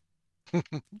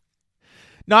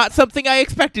 Not something I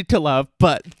expected to love,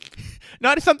 but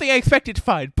not something I expected to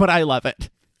find, but I love it.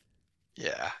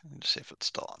 Yeah, let's see if it's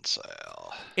still on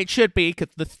sale. It should be,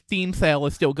 because the Steam sale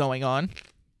is still going on.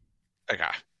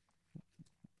 Okay.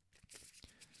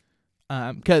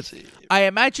 Because I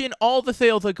imagine all the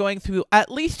sales are going through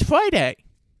at least Friday.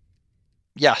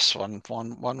 Yes, one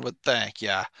would think,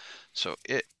 yeah. So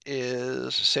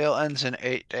sale ends in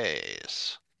 8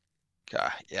 days. Okay,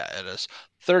 yeah, it is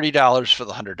 $30 for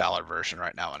the $100 version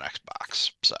right now on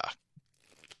Xbox. So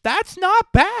that's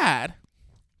not bad.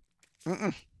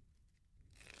 Mm-mm.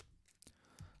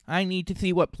 I need to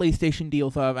see what PlayStation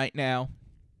deals are right now.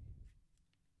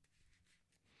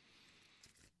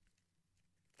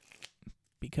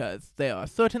 Because there are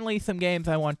certainly some games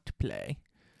I want to play.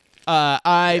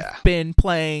 I've been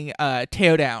playing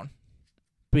Teardown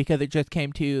because it just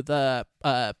came to the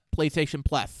PlayStation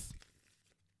Plus.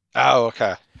 Oh,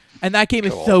 okay. And that game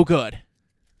is so good.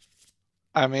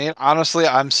 I mean, honestly,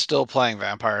 I'm still playing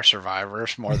Vampire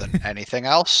Survivors more than anything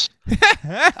else.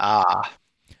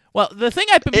 Well, the thing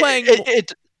I've been playing...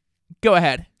 Go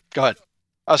ahead. Go ahead.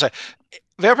 I'll say,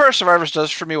 Vampire Survivors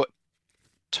does for me what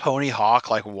Tony Hawk,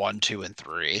 like 1, 2, and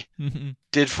 3,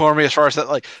 did for me as far as that,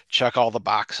 like, check all the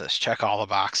boxes.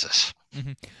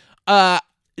 Mm-hmm.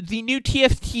 The new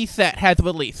TFT set has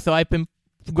released, so I've been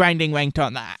grinding ranked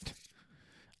on that.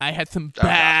 I had some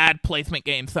bad placement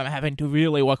games, so I'm having to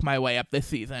really work my way up this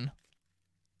season.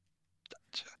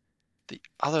 The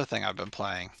other thing I've been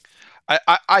playing,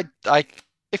 I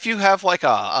if you have like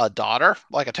a daughter,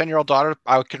 like a 10-year-old daughter,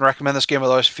 I can recommend this game.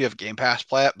 Otherwise, if you have Game Pass,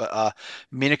 play it. But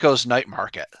Minako's Night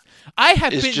Market. I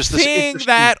have been seeing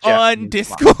that on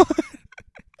Discord.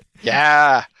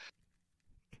 Yeah.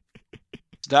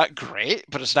 It's not great,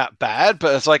 but it's not bad.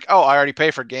 But it's like, oh, I already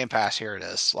paid for Game Pass. Here it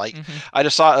is. Like, I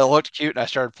just saw it looked cute, and I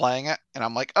started playing it, and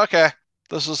I'm like, okay,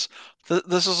 this is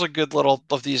a good little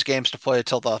of these games to play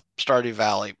until the Stardew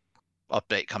Valley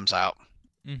update comes out.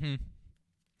 Mm-hmm.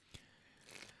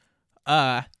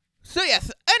 So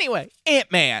yes, anyway,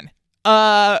 Ant-Man.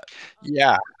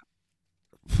 Yeah.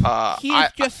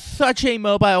 He's just such a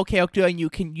mobile character, and you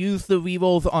can use the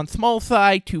rerolls on small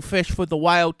side to fish for the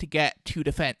wild to get two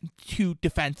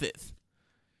defenses.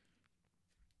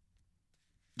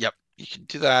 Yep, you can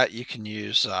do that. You can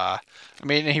use, I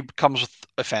mean, he comes with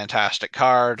a fantastic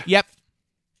card. Yep.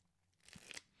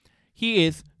 He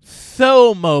is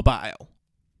so mobile.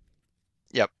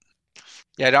 Yep.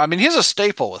 Yeah, I mean, he's a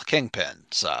staple with Kingpin,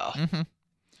 so.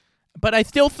 But I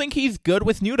still think he's good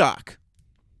with New Doc.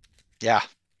 Yeah.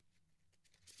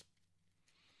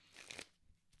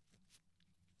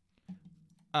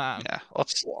 Yeah,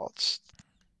 let's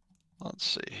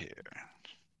see here.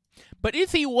 But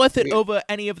is he worth it over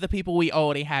any of the people we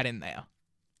already had in there?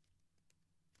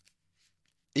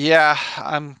 Yeah,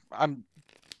 I'm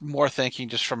more thinking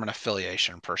just from an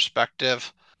affiliation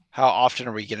perspective. How often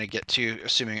are we going to get to,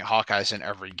 assuming Hawkeye's in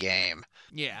every game,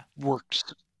 Yeah. works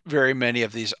very many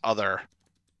of these other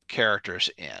characters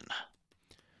in?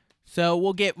 So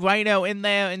we'll get Rhino in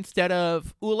there instead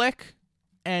of Ulik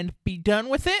and be done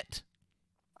with it?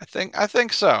 I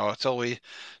think so, until we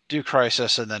do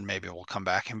Crisis, and then maybe we'll come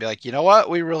back and be like, you know what?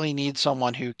 We really need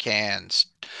someone who can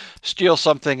steal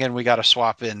something, and we got to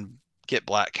swap in, get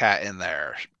Black Cat in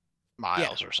there,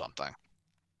 Miles or something.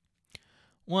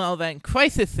 Well, then,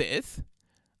 Crisis is,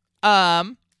 I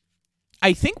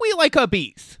think we like our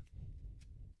bees.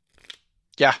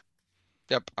 Yeah.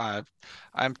 Yep.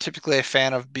 I'm typically a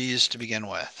fan of bees to begin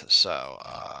with, so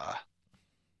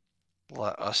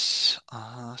let us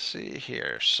see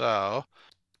here. So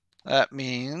that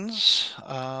means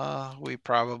we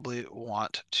probably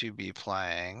want to be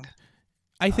playing.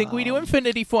 I think we do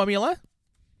Infinity Formula.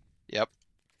 Yep.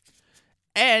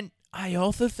 And I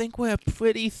also think we're a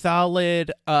pretty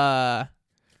solid Mutant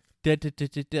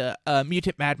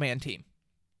Madman team.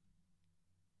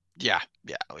 Yeah,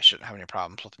 we shouldn't have any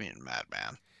problems with Mutant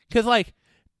Madman. Because, like,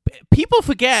 people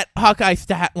forget Hawkeye's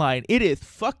stat line. It is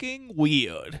fucking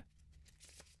weird.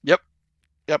 Yep.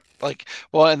 Like,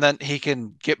 well, and then he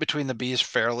can get between the bees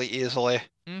fairly easily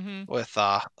with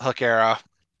hook arrow.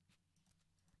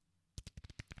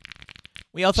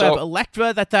 We also have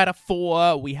Elektra that's at a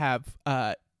 4. We have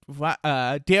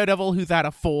Daredevil who's at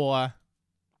a 4.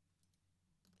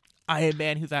 Iron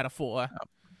Man who's at a 4.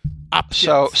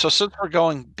 So since we're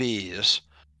going bees,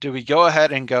 do we go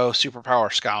ahead and go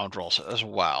Superpower Scoundrels as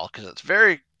well? Because it's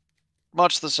very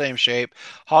much the same shape.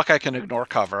 Hawkeye can ignore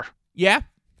cover. Yeah.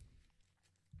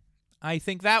 I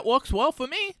think that works well for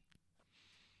me.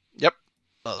 Yep.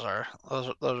 Those are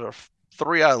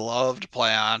 3 I love to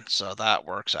play on, so that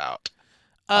works out.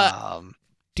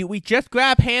 Do we just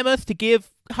grab hammers to give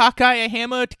Hawkeye a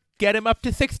hammer to get him up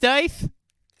to 6 dice?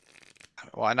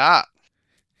 Why not?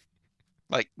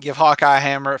 Like, give Hawkeye a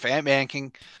hammer if Ant-Man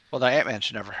can. Well, no, Ant-Man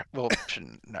should never. Well,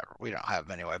 should never. We don't have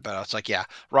him anyway. But it's like, yeah,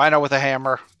 Rhino with a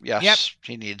hammer. Yes, yep.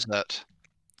 He needs that.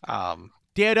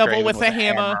 Daredevil with a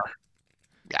hammer.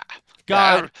 Yeah.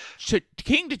 God,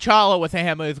 King T'Challa with a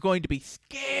hammer is going to be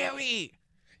scary.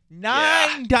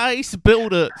 9 dice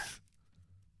builders.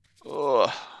 Ugh.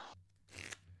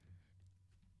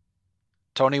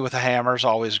 Tony with a hammer is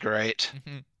always great.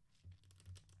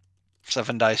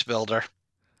 7 dice builder.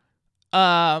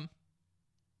 I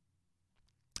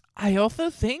also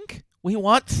think we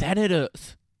want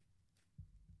senators.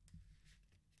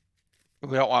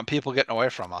 We don't want people getting away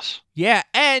from us. Yeah,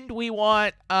 and we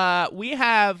want we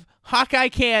have Hawkeye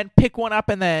can pick one up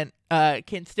and then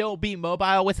can still be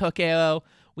mobile with hook arrow.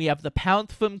 We have the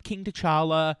pounce from King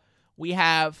T'Challa. We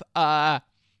have the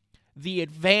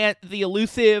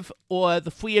elusive or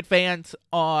the free advance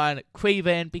on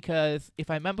Kraven, because if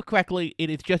I remember correctly, it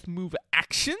is just move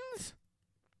actions.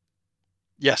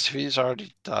 Yes, he's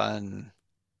already done.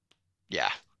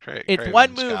 Yeah, it's Kraven's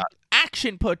one move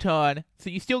action per turn,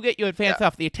 so you still get your advance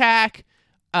off the attack.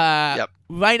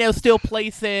 Rhino still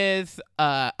places.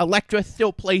 Elektra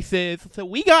still places. So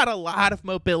we got a lot of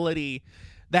mobility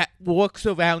that works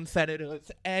around senators,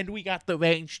 and we got the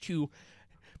range to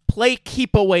play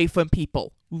keep away from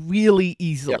people really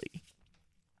easily.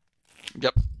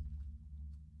 Yep.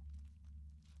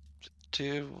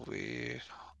 Do we?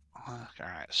 All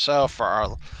right. So for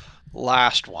our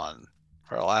last one,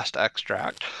 for our last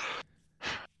extract,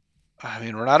 I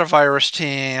mean, we're not a virus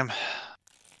team,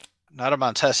 not a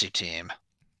Montesi team.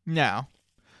 No.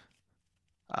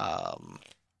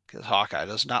 Because Hawkeye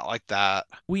does not like that.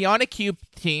 We on a cube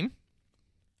team.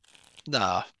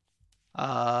 No.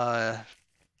 I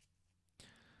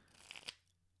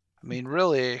mean,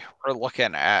 really, we're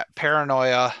looking at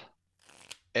Paranoia,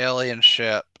 Alien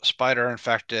Ship, Spider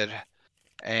Infected,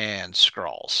 and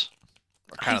Skrulls.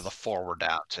 We're kind of the 4 we're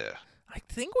down to. I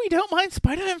think we don't mind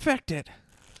Spider Infected.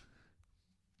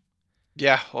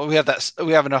 Yeah, well, we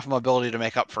have enough mobility to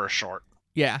make up for a short.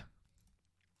 Yeah.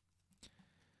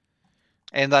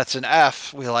 And that's an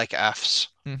F. We like Fs.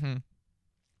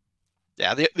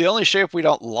 Yeah, the only shape we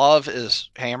don't love is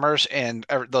hammers, and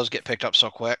those get picked up so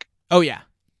quick. Oh, yeah.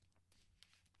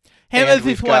 Hammers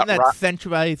is one that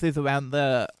centralizes around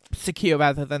the secure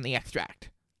rather than the extract.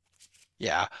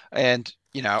 Yeah, and,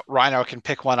 Rhino can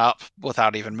pick one up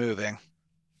without even moving.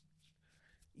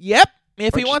 Yep,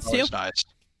 if he wants to. Nice.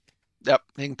 Yep,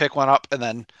 he can pick one up and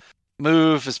then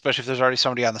move, especially if there's already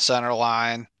somebody on the center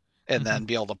line. and then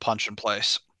be able to punch in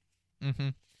place. Mm-hmm.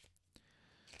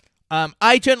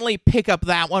 I generally pick up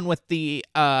that one with the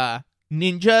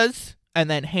ninjas and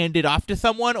then hand it off to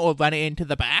someone or run it into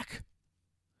the back.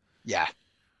 Yeah.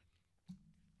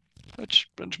 Which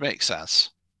makes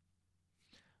sense.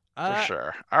 For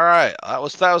sure. All right. That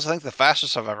was I think the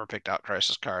fastest I've ever picked out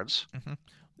crisis cards. Mm-hmm.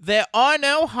 There are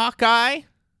no Hawkeye.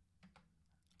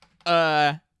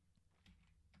 There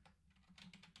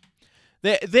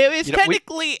is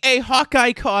technically a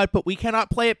Hawkeye card, but we cannot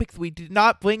play it because we did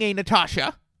not bring a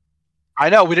Natasha. I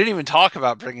know, we didn't even talk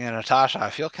about bringing in Natasha. I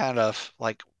feel kind of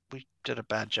like we did a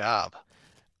bad job.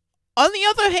 On the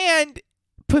other hand,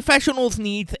 Professionals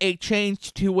needs a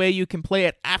change to where you can play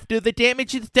it after the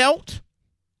damage is dealt,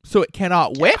 so it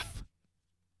cannot whiff.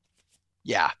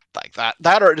 Yeah, like that.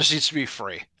 That or it just needs to be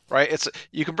free, right?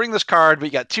 You can bring this card, but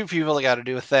you got 2 people that got to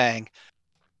do a thing,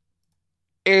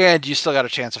 and you still got a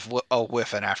chance of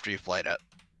whiffing after you've played it.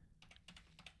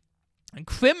 And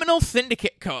Criminal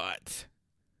Syndicate cards.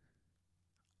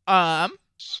 I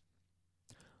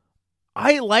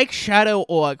like Shadow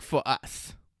Org for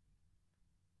us.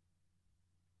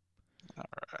 All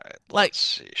right, let's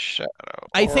see. Shadow Org.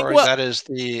 I think that is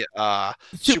the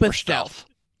super stealth.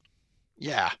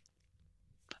 Yeah.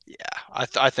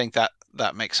 I think that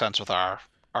makes sense with our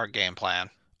game plan.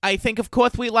 I think, of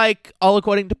course, we like All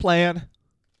According to Plan.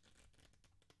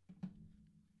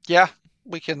 Yeah,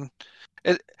 we can.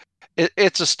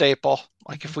 It's a staple.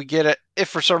 Like, if we get it, if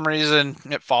for some reason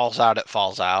it falls out, it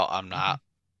falls out. I'm not.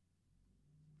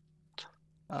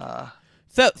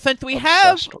 So, since we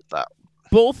have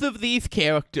both of these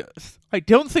characters, I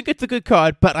don't think it's a good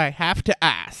card, but I have to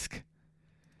ask.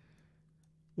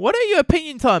 What are your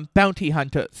opinions on bounty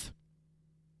hunters?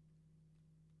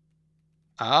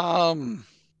 Let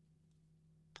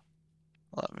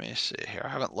me see here. I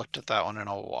haven't looked at that one in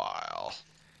a while.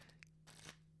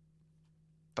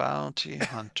 Bounty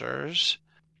hunters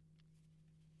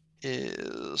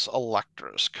is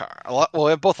Elektra's card. Well, we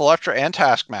have both Elektra and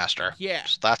Taskmaster. Yeah.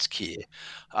 So that's key.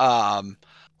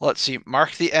 Let's see.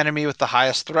 Mark the enemy with the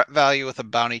highest threat value with a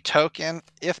bounty token.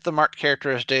 If the marked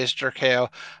character is dazed or KO,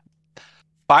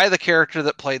 by the character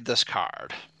that played this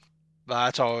card.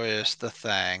 That's always the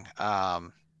thing.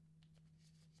 But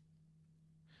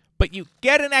you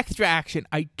get an extra action.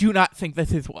 I do not think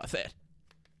this is worth it.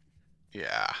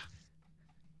 Yeah.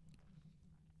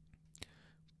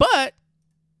 But,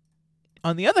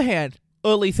 on the other hand,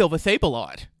 early Silver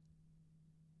Saberlord.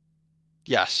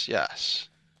 Yes.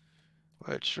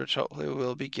 Which hopefully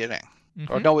we'll be getting.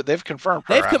 Mm-hmm. Or no, they've confirmed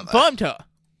her. They've confirmed her.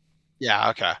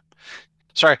 Yeah, okay.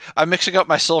 Sorry, I'm mixing up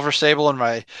my Silver Sable and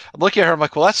I'm looking at her, I'm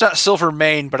like, well, that's not Silver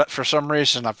Mane, but for some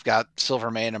reason I've got Silver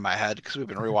Mane in my head because we've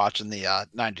been rewatching the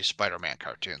 90s Spider-Man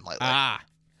cartoon lately.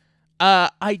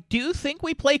 I do think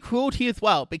we play Cruelty as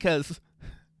well, because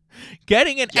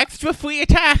getting an extra free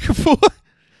attack for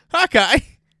Hawkeye.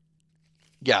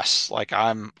 Yes, like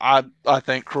I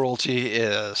think Cruelty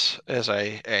is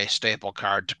a staple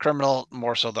card to Criminal,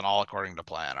 more so than All According to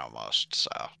Plan almost. So.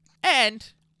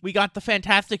 And we got the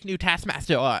fantastic new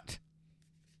Taskmaster art.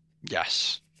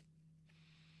 Yes.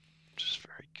 Which is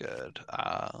very good.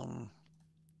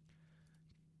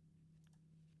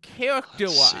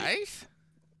 Character-wise,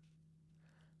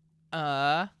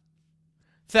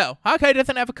 so Hawkeye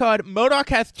doesn't have a card. MODOK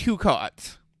has 2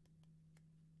 cards.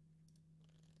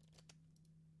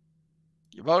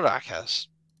 MODOK has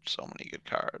so many good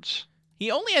cards. He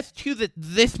only has 2 that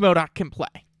this MODOK can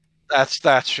play. That's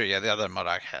true. Yeah, the other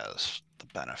MODOK has the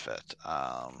benefit.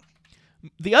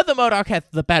 The other MODOK has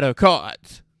the better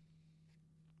cards.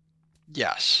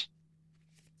 Yes.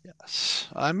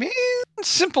 I mean,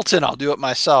 simpleton, I'll do it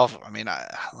myself. I mean, I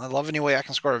love any way I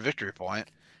can score a victory point.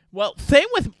 Well, same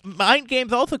with Mind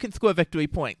Games also can score victory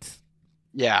points.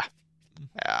 Yeah.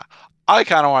 I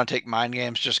kind of want to take Mind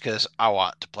Games just because I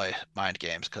want to play Mind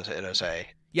Games because it is a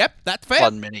that's fair.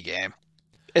 Fun mini game.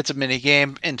 It's a mini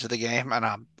game into the game, and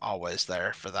I'm always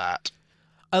there for that.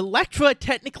 Elektra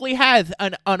technically has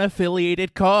an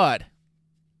unaffiliated card.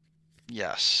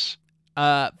 Yes.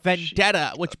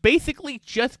 Vendetta, which basically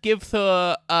just gives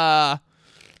her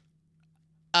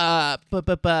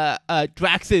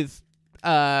Drax's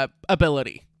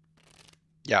ability.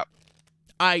 Yep.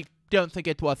 I don't think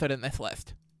it's worth it in this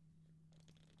list.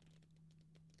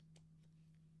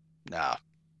 No.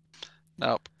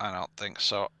 Nope, I don't think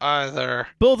so either.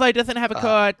 Bullseye doesn't have a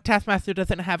card. Taskmaster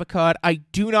doesn't have a card. I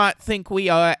do not think we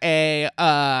are a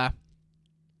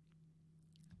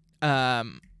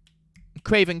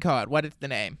Craven card. What is the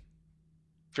name?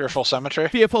 Fearful Cemetery?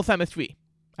 Fearful Cemetery.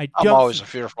 I'm always a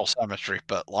fearful symmetry,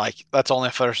 but like that's only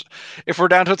if we're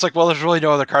down to it's like, well, there's really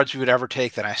no other cards we would ever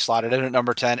take, then I slot it in at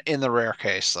number 10 in the rare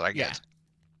case that I get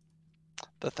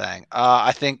the thing.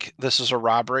 I think this is a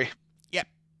robbery. Yep.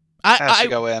 Has to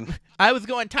go in. I was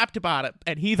going top to bottom,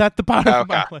 and he's at the bottom of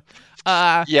my list.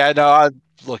 Yeah, no, I'm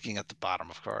looking at the bottom,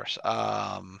 of course.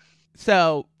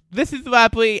 So this is the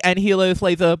robbery and Helios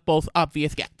Laser, both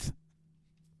obvious gets.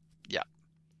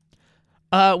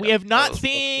 We have not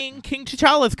seen King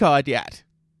T'Challa's card yet.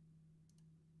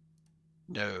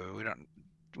 No, we don't.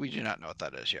 We do not know what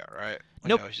that is yet, right? We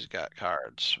know he's got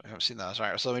cards. We haven't seen those. All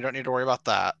right, so we don't need to worry about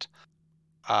that.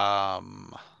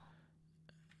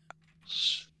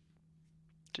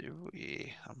 Do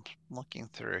we? I'm looking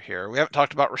through here. We haven't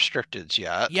talked about restricteds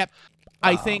yet. Yep.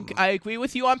 I think I agree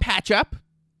with you on patch up.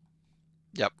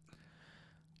 Yep.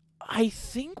 I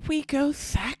think we go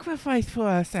sacrifice for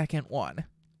our second one.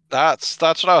 That's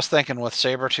what I was thinking with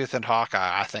Sabretooth and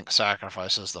Hawkeye. I think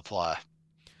sacrifice is the play.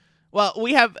 Well,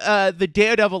 we have the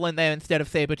Daredevil in there instead of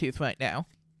Sabretooth right now.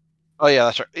 Oh, yeah,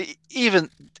 that's right. Even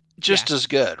just as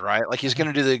good, right? Like, he's going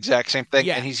to do the exact same thing,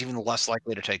 and he's even less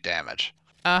likely to take damage.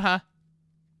 Uh-huh.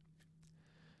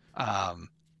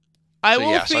 I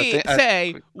will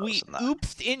say we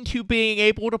oopsed into being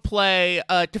able to play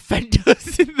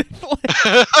Defenders in this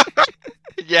list.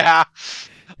 Yeah.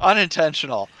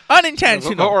 Unintentional. Or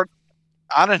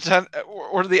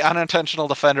the unintentional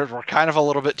Defenders were kind of a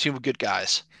little bit too good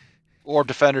guys. Or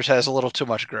Defenders has a little too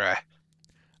much gray.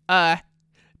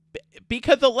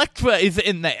 Because Elektra is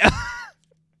in there.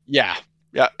 Yeah.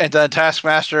 And then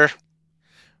Taskmaster.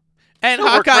 And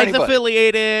Hawkeye's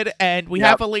affiliated, and we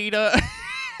have a leader.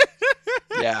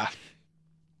 Yeah.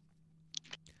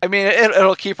 I mean,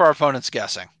 it'll keep our opponents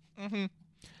guessing. Mm-hmm.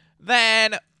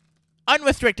 Then,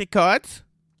 unrestricted cards.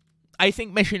 I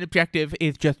think Mission Objective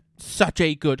is just such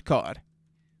a good card.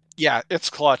 Yeah,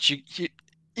 it's clutch. You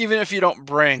even if you don't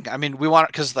bring, I mean, we want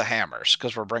it because of the hammers,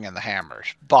 because we're bringing the hammers.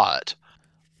 But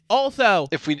also,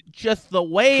 if we just the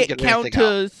way it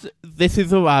counters, this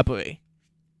is a robbery.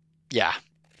 Yeah,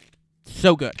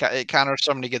 so good. It counters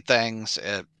so many good things.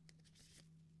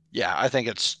 I think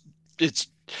it's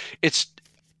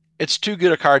too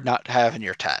good a card not to have in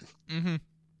your 10. Mm-hmm.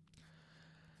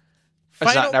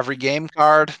 It's not an every game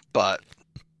card, but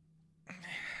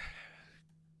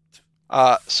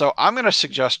so I'm going to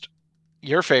suggest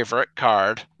your favorite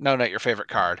card. No, not your favorite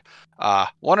card.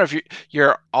 One of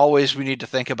your always we need to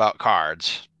think about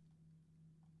cards,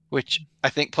 which I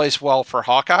think plays well for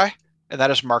Hawkeye, and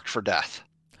that is Marked for Death.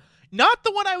 Not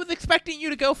the one I was expecting you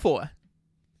to go for,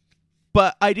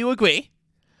 but I do agree.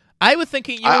 I was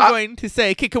thinking you were going to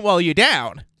say Kick 'em while you're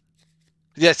down.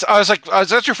 Yes, I was like,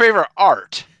 that's your favorite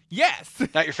art. Yes.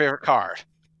 Not your favorite card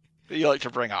that you like to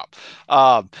bring up.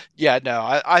 I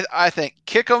think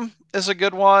Kick 'em is a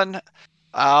good one.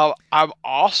 I'm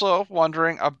also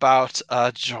wondering about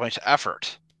Joint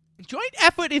Effort. Joint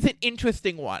Effort is an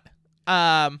interesting one.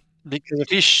 Because if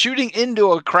he's shooting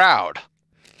into a crowd.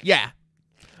 Yeah.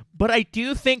 But I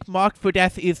do think Marked for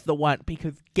Death is the one,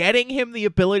 because getting him the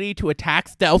ability to attack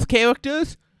stealth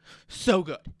characters, so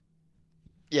good.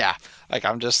 Yeah. Like,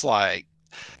 I'm just like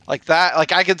that.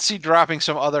 Like, I could see dropping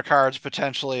some other cards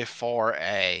potentially for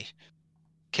a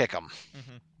Kick 'em.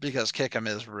 Mm-hmm. Because Kick 'em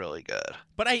is really good.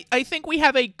 But I think we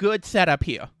have a good setup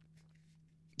here.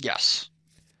 Yes.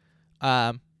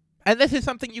 And this is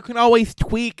something you can always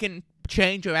tweak and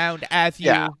change around as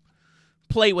you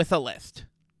play with a list.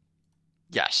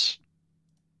 Yes.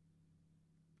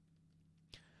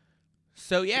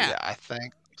 So, yeah. I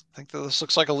think that this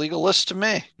looks like a legal list to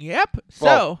me. Yep.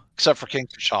 Well, except for King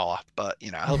T'Challa, but,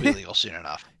 he'll be legal soon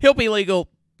enough. He'll be legal,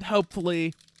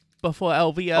 hopefully, before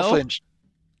LVO. Hopefully.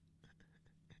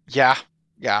 Yeah,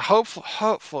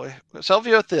 hopefully. Is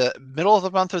LVO at the middle of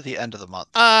the month or the end of the month?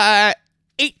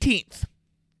 18th.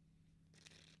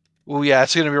 Well, yeah,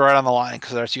 it's going to be right on the line,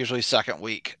 because that's usually second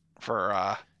week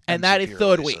for and that is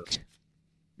third week.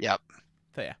 Yep.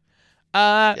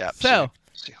 So,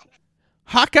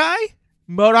 Hawkeye,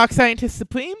 MODOK Scientist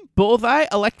Supreme, Bullseye,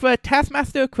 Elektra,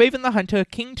 Taskmaster, Kraven the Hunter,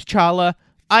 King T'Challa,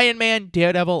 Iron Man,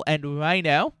 Daredevil, and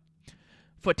Rhino.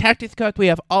 For tactics cards, we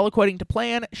have All According to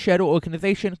Plan, Shadow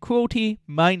Organization, Cruelty,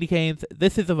 Mind Games,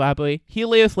 This is a Robbery,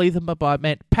 Helios Laser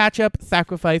Bombardment, Patch Up,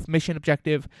 Sacrifice, Mission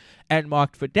Objective, and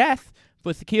Marked for Death.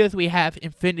 For secures, we have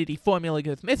Infinity Formula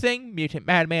Goes Missing, Mutant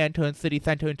Madman turns City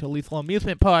Center into Lethal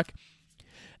Amusement Park,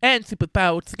 and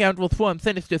Superpowered Scoundrels form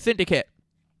Sinister Syndicate.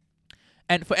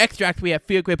 And for extracts, we have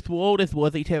Fear Grips World as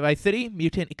Worthy Terrorize City,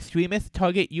 Mutant Extremists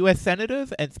target U.S.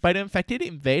 Senators, and Spider-Infected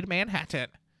invade Manhattan.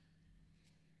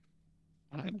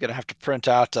 I'm going to have to print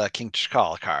out a King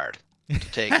T'Challa card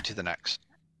to take to the next.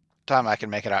 time I can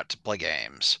make it out to play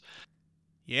games.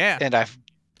 Yeah. And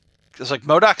it's like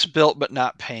MODOK's built but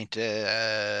not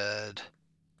painted.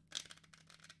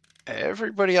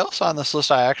 Everybody else on this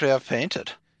list I actually have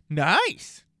painted.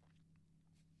 Nice.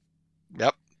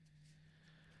 Yep.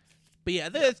 But yeah,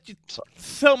 there's just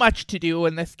so much to do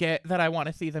in this game that I want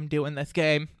to see them do in this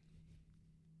game.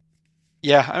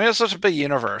 Yeah, I mean, it's such a big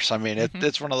universe. I mean,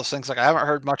 it's one of those things, like, I haven't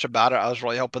heard much about it. I was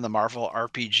really hoping the Marvel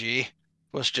RPG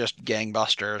was just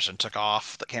gangbusters and took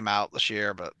off that came out this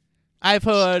year, but I've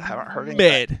heard, haven't heard anything.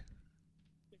 mid.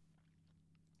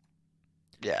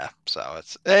 Yeah, so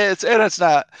it's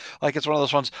not like it's one of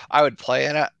those ones I would play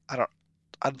in it. I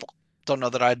don't know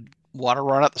that I'd want to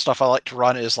run it. The stuff I like to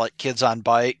run is like kids on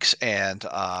bikes and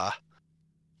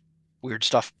weird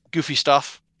stuff, goofy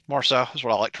stuff. More so is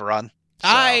what I like to run. So.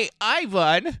 I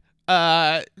run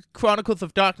Chronicles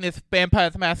of Darkness, Vampire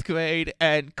the Masquerade,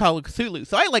 and Call of Cthulhu.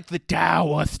 So I like the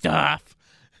Dawa stuff.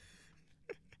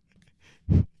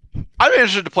 I'm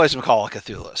interested to play some Call of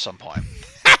Cthulhu at some point.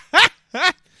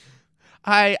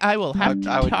 I will have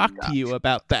to talk to you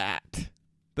about that.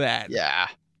 Yeah,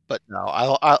 but no,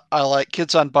 I like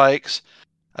Kids on Bikes.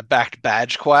 I backed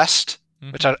Badge Quest.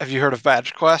 Which have you heard of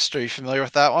Badge Quest? Are you familiar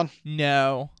with that one?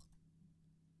 No.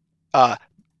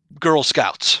 Girl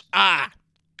Scouts.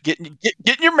 Getting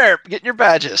your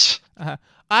badges.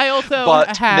 I also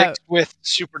but have mixed with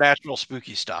supernatural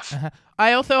spooky stuff.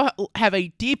 I also have a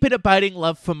deep and abiding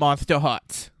love for Monster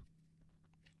Hearts.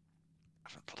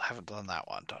 I haven't done that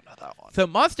one. Don't know that one. So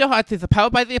Monster Hearts is a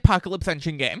Powered by the Apocalypse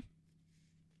Engine game.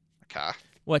 Okay.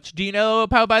 Which, do you know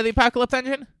Powered by the Apocalypse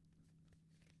Engine?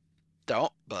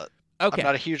 Don't, but okay. I'm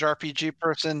not a huge RPG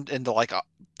person into like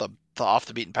the off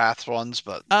the beaten path ones,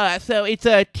 but so it's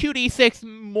a 2d6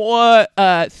 more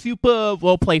super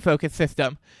roleplay focused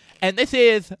system. And this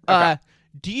is okay.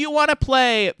 Do you want to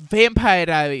play Vampire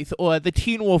Diaries or the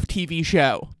Teen Wolf TV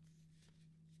show?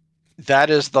 That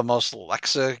is the most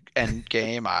Lexa end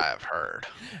game I've heard.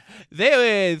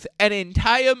 There is an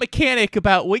entire mechanic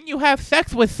about when you have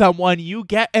sex with someone, you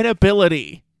get an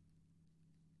ability.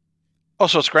 Oh,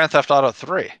 so it's Grand Theft Auto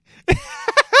 3.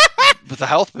 With a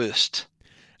health boost.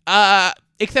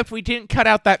 Except we didn't cut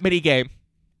out that minigame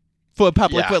for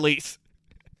public release.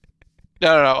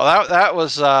 No. That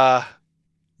was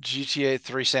GTA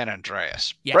 3 San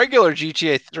Andreas. Yeah. Regular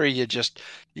GTA 3,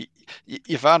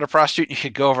 you found a prostitute and you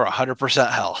could go over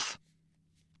 100% health.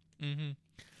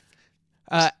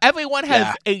 Everyone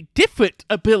has a different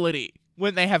ability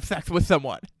when they have sex with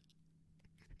someone.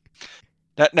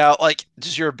 Now, like,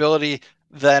 does your ability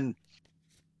then...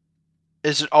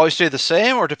 Is it always stay the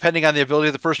same, or depending on the ability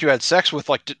of the person you had sex with,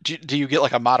 like, do you get,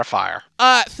 like, a modifier?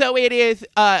 So it is,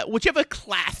 whichever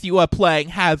class you are playing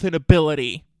has an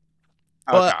ability.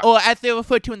 Okay. Or as they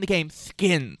refer to in the game,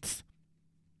 skins.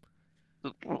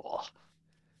 Because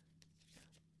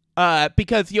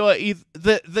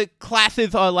the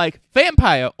classes are like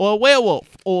vampire, or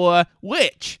werewolf, or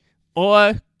witch,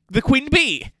 or the queen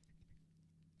bee.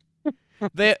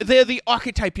 They're the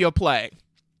archetype you're playing.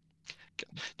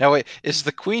 Now wait, is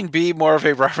the queen bee more of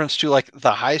a reference to like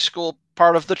the high school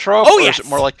part of the trope? Oh, or yes. Is it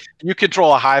more like you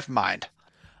control a hive mind?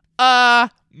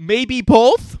 Maybe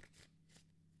both.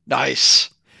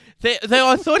 Nice. There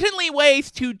are certainly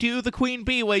ways to do the queen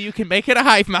bee where you can make it a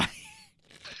hive mind.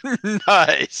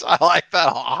 Nice. I like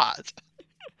that a lot.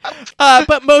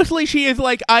 But mostly she is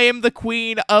like, I am the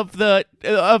queen of the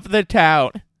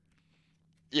town.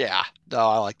 Yeah. No,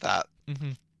 I like that.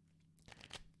 Like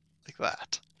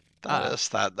that.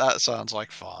 That sounds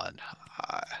like fun.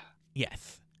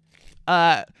 Yes.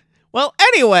 Well,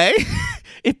 anyway,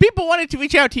 if people wanted to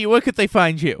reach out to you, where could they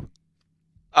find you?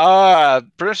 Pretty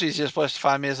much the easiest place to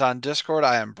find me is on Discord.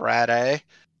 I am Brad A.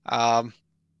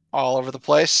 All over the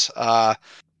place.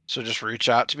 So just reach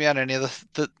out to me on any of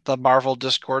the Marvel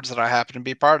Discords that I happen to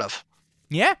be part of.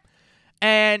 Yeah.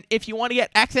 And if you want to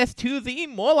get access to the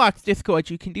Morlocks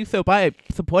Discord, you can do so by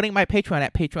supporting my Patreon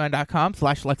at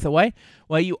patreon.com/LexAway,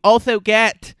 where you also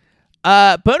get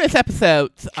bonus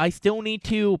episodes. I still need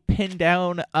to pin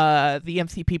down the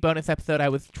MCP bonus episode I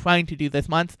was trying to do this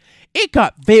month. It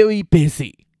got very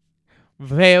busy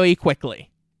very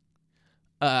quickly.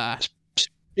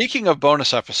 Speaking of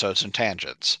bonus episodes and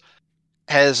tangents,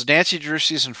 has Nancy Drew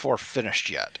Season 4 finished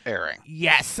yet, airing?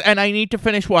 Yes, and I need to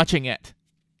finish watching it.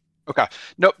 Okay.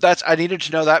 Nope, I needed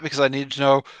to know that because I needed to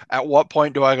know at what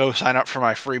point do I go sign up for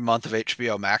my free month of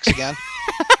HBO Max again.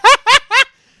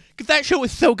 Because that show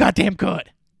is so goddamn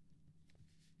good.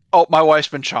 Oh, my wife's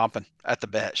been chomping at the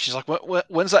bit. She's like,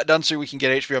 when's that done so we can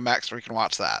get HBO Max so we can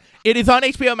watch that? It is on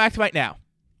HBO Max right now.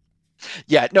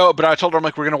 Yeah, no, but I told her, I'm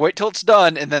like, we're gonna wait till it's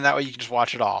done, and then that way you can just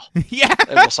watch it all. Yeah.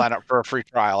 And we'll sign up for a free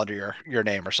trial under your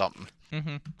name or something.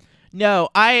 Mm-hmm. No,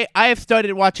 I have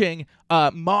started watching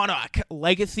Monarch: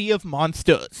 Legacy of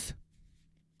Monsters.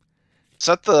 Is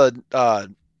that the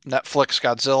Netflix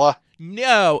Godzilla?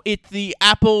 No, it's the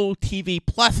Apple TV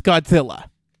Plus Godzilla.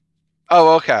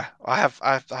 Oh, okay. I have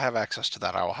access to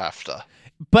that. I will have to.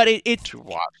 But it's to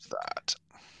watch that.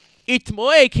 It's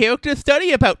more a character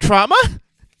study about trauma.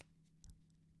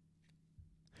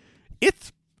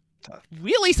 It's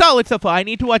really solid so far. I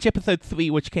need to watch episode 3,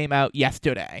 which came out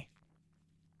yesterday.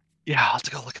 Yeah, I'll have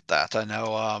to go look at that. I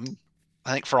know,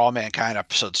 I think For All Mankind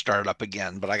episode started up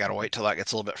again, but I gotta wait till that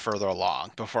gets a little bit further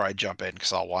along before I jump in,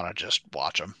 because I'll want to just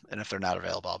watch them, and if they're not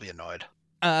available, I'll be annoyed.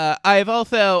 I've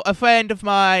also, a friend of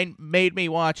mine made me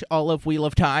watch all of Wheel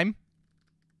of Time.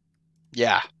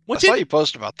 Yeah, which I saw you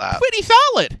post about that. Pretty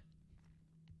solid.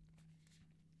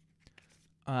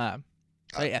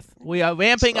 So yes, we are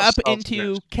ramping up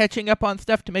into catching up on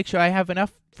stuff to make sure I have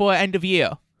enough for end of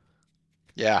year.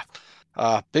 Yeah.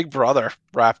 Big Brother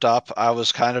wrapped up. I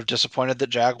was kind of disappointed that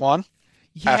Jag won.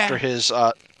 Yeah. After his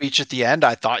speech at the end,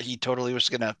 I thought he totally was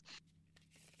going to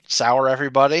sour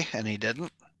everybody, and he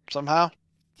didn't, somehow.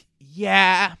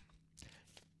 Yeah.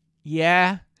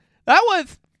 Yeah. That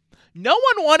was... No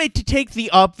one wanted to take the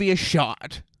obvious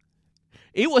shot.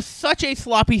 It was such a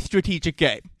sloppy strategic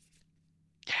game.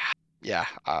 Yeah,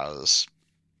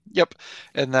 Yep.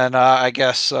 And then I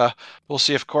guess we'll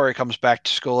see if Corey comes back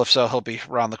to school. If so, he'll be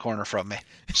around the corner from me.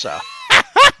 So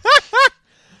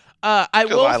I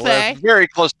live very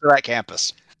close to that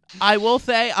campus. I will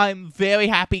say I'm very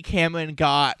happy Cameron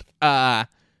got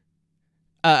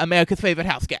America's Favorite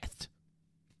House Guest.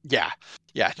 Yeah.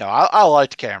 No, I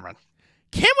liked Cameron.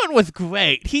 Cameron was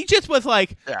great. He just was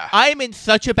like, I'm in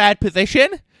such a bad position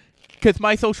because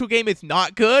my social game is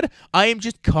not good. I am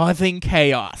just causing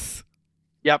chaos.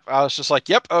 Yep, I was just like,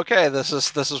 yep, okay, this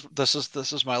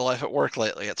is my life at work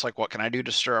lately. It's like, what can I do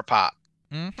to stir a pot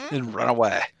and run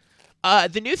away?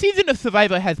 The new season of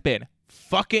Survivor has been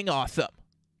fucking awesome.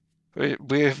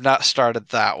 We've not started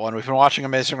that one. We've been watching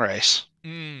Amazing Race.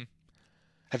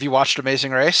 Have you watched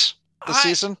Amazing Race this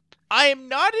season? I am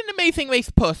not an Amazing Race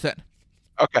person.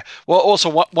 Okay. Well, also,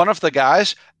 one of the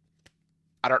guys,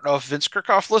 I don't know if Vince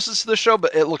Kirchhoff listens to the show,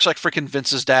 but it looks like freaking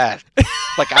Vince's dad.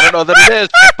 Like, I don't know that it is,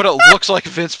 but it looks like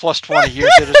Vince plus 20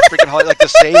 years. It is freaking like the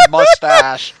same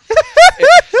mustache.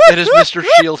 It is Mr.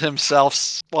 Shield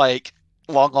himself's, like,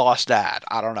 long-lost dad.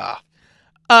 I don't know.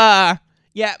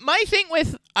 Yeah, my thing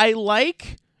with, I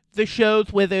like the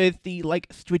shows where there's the, like,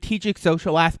 strategic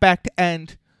social aspect,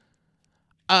 and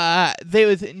there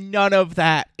is none of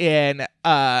that in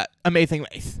Amazing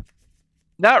Race.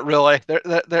 Not really.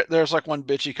 There's like one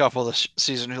bitchy couple this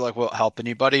season who like won't help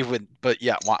anybody but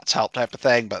yeah, wants help type of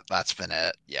thing. But that's been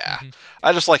it. Yeah,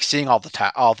 I just like seeing all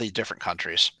the different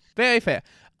countries. Very fair.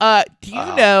 Do you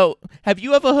know? Have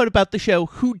you ever heard about the show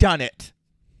Who Done It?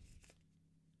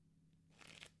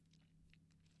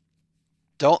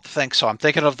 Don't think so. I'm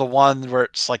thinking of the one where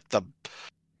it's like the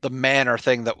Manor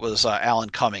thing that was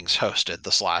Alan Cummings hosted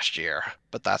this last year,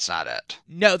 but that's not it.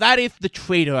 No, that is The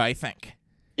Traitor, I think.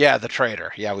 Yeah, The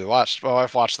Traitor. Yeah,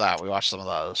 I've watched that. We watched some of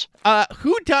those.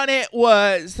 Who Done It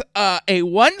was a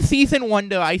one-season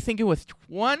wonder. I think it was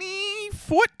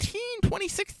 2014,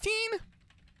 2016?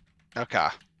 Okay.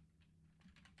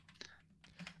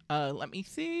 Let me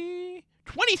see.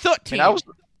 2013. I was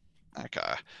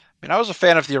a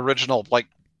fan of the original, like,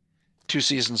 2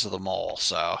 seasons of The Mole,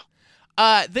 so...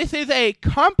 This is a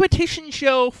competition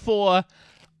show for,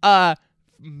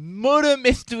 murder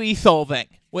mystery solving,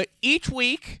 where each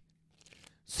week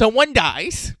someone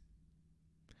dies,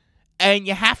 and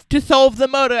you have to solve the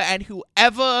murder, and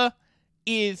whoever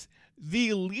is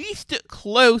the least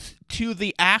close to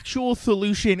the actual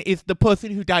solution is the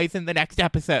person who dies in the next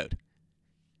episode.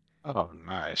 Oh,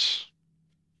 nice.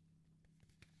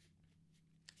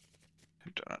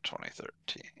 Who done it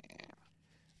 2013?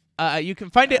 You can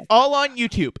find it all on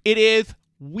YouTube. It is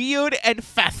weird and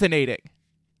fascinating.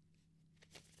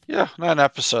 Yeah, 9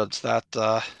 episodes. That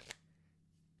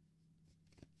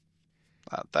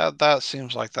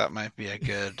seems like that might be a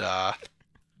good.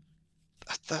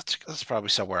 That's probably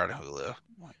somewhere on Hulu.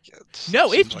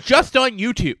 No, it's like just on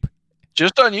YouTube.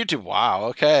 Just on YouTube. Wow.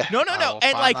 Okay. No,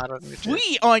 and like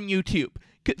free on YouTube.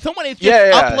 Someone has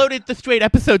just uploaded the straight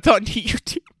episodes onto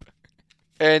YouTube.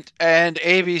 And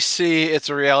ABC, it's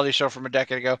a reality show from a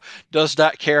decade ago, does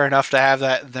not care enough to have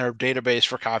that in their database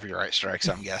for copyright strikes,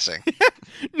 I'm guessing.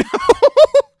 No!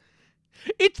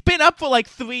 It's been up for like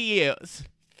 3 years.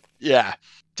 Yeah.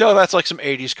 No, that's like some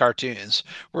 80s cartoons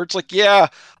where it's like, yeah,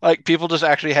 like people just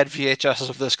actually had VHSs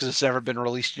of this because it's never been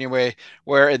released anyway.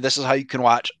 And this is how you can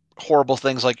watch horrible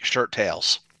things like Shirt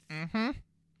Tales. Mm-hmm.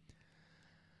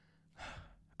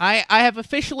 I have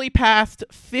officially passed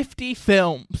 50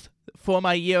 films for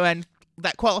my year-end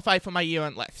that qualify for my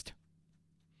year-end list.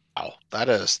 Oh, that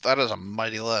is a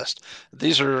mighty list.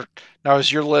 Now,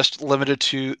 is your list limited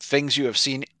to things you have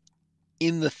seen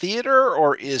in the theater,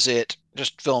 or is it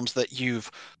just films that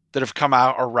have come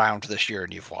out around this year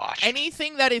and you've watched?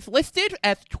 Anything that is listed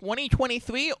as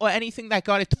 2023 or anything that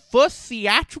got its first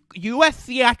U.S.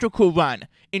 theatrical run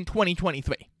in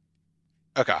 2023.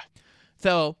 Okay.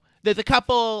 So there's a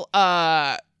couple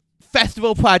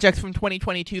festival projects from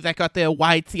 2022 that got their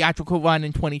wide theatrical run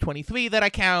in 2023 that I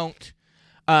count.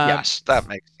 Yes, that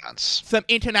makes sense. Some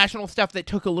international stuff that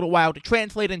took a little while to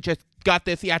translate and just got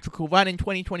their theatrical run in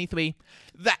 2023.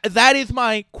 That is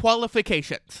my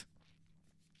qualifications.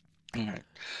 All right.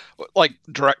 Like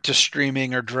direct to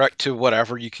streaming or direct to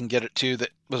whatever you can get it to that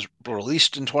was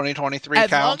released in 2023 as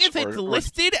counts? As long as it's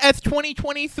listed as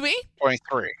 2023?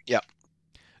 23, yep.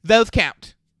 Those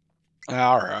count.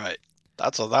 All right.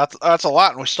 That's a lot,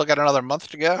 and we still got another month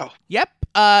to go. Yep.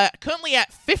 Currently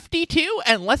at 52,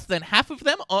 and less than half of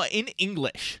them are in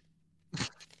English.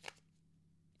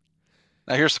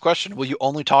 Now here's the question. Will you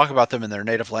only talk about them in their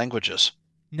native languages?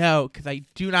 No, because I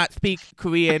do not speak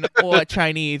Korean or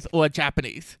Chinese or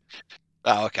Japanese.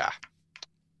 Oh, okay.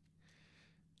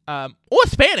 Or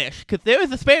Spanish, because there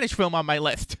is a Spanish film on my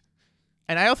list.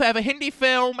 And I also have a Hindi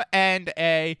film and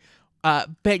a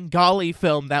Bengali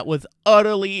film that was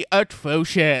utterly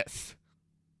atrocious.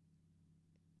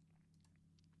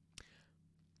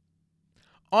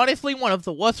 Honestly, one of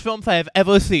the worst films I have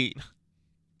ever seen.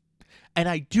 And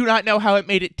I do not know how it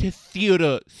made it to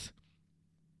theaters.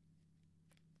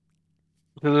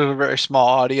 There's a very small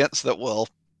audience that will,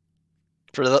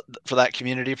 for that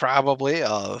community probably,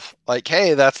 of like,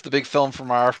 hey, that's the big film from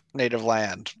our native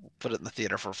land. Put it in the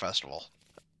theater for a festival.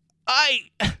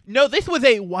 No, this was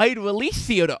a wide release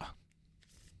theater.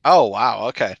 Oh, wow.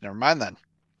 Okay, never mind then.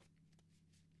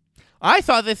 I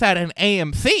saw this at an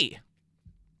AMC.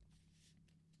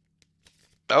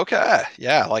 Okay,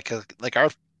 yeah, like our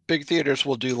big theaters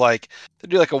will do like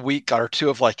a week or two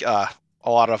of like a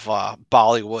lot of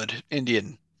Bollywood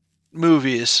Indian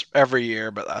movies every year,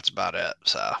 but that's about it.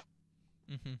 So,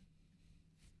 mm-hmm.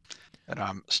 And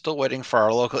I'm still waiting for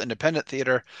our local independent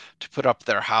theater to put up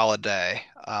their holiday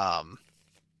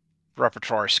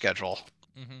repertoire schedule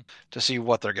to see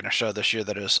what they're going to show this year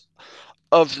that is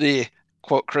of the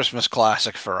quote Christmas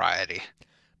classic variety.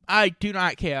 I do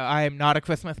not care. I am not a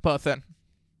Christmas person.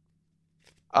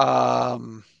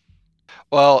 Well,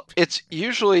 it's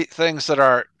usually things that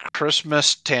are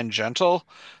Christmas tangential.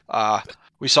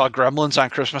 We saw Gremlins on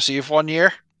Christmas Eve one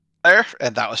year there,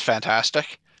 and that was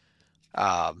fantastic.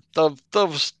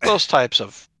 Those types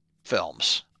of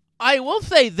films. I will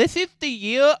say this is the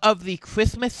year of the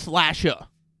Christmas slasher.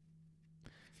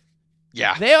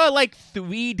 Yeah. There are like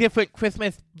 3 different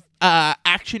Christmas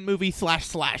action movie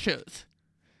slashers.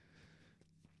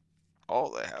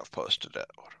 Oh, they have posted it.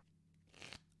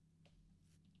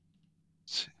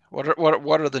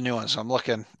 What are the new ones? I'm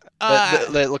looking.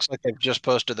 It looks like they've just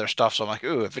posted their stuff, so I'm like,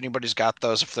 ooh, if anybody's got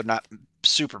those, if they're not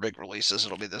super big releases,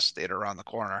 it'll be this theater around the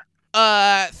corner.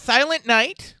 Silent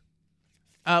Night,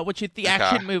 which is the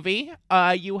action movie.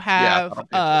 You have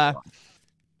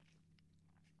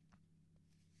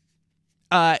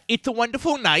It's a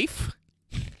Wonderful Knife.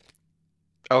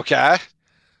 Okay.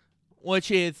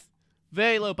 Which is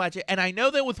very low budget, and I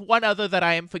know there was one other that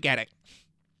I am forgetting.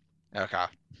 Okay.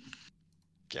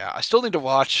 Yeah, I still need to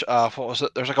watch, what was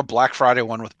it? There's like a Black Friday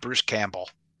one with Bruce Campbell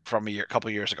from a couple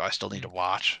years ago I still need to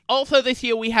watch. Also this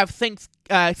year we have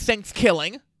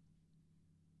Thanksgiving.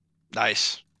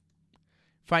 Nice.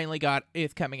 Finally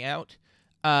is coming out.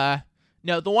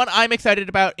 No, the one I'm excited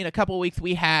about in a couple weeks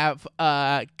we have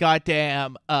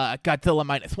Godzilla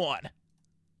 -1.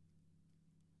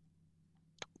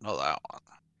 Know that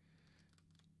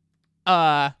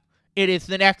one. It is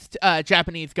the next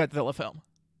Japanese Godzilla film.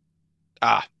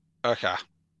 Ah, okay.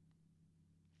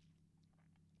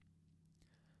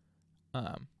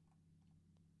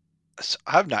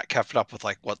 I've not kept up with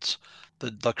like what's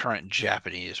the current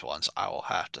Japanese ones. I will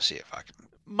have to see if I can.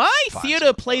 My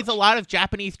theater plays a lot of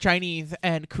Japanese, Chinese,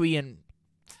 and Korean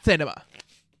cinema.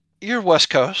 You're West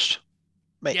Coast.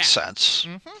 Makes sense.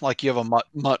 Mm-hmm. Like you have a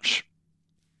much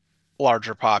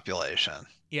larger population.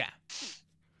 Yeah.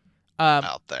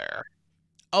 Out there.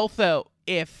 Also,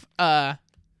 if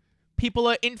people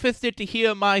are interested to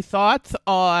hear my thoughts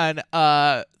on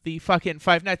the fucking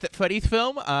Five Nights at Freddy's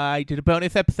film, I did a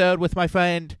bonus episode with my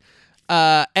friend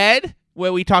Ed,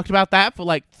 where we talked about that for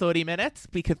like 30 minutes,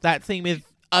 because that thing is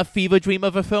a fever dream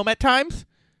of a film at times.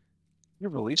 You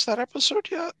released that episode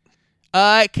yet?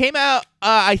 It came out,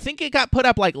 I think it got put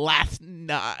up like last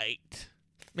night.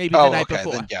 Maybe the night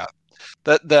before. Then, yeah.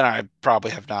 Then I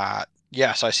probably have not.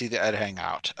 Yes, I see the Ed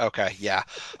Hangout. Okay, yeah.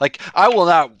 Like, I will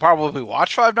not probably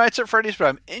watch Five Nights at Freddy's, but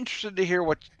I'm interested to hear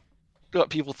what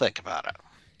people think about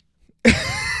it.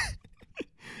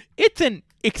 It's an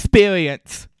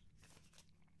experience.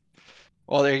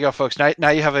 Well, there you go, folks. Now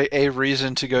you have a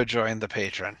reason to go join the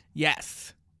Patreon.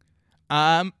 Yes.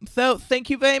 So thank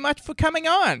you very much for coming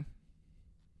on.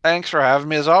 Thanks for having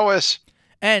me, as always.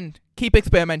 And keep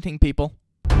experimenting, people.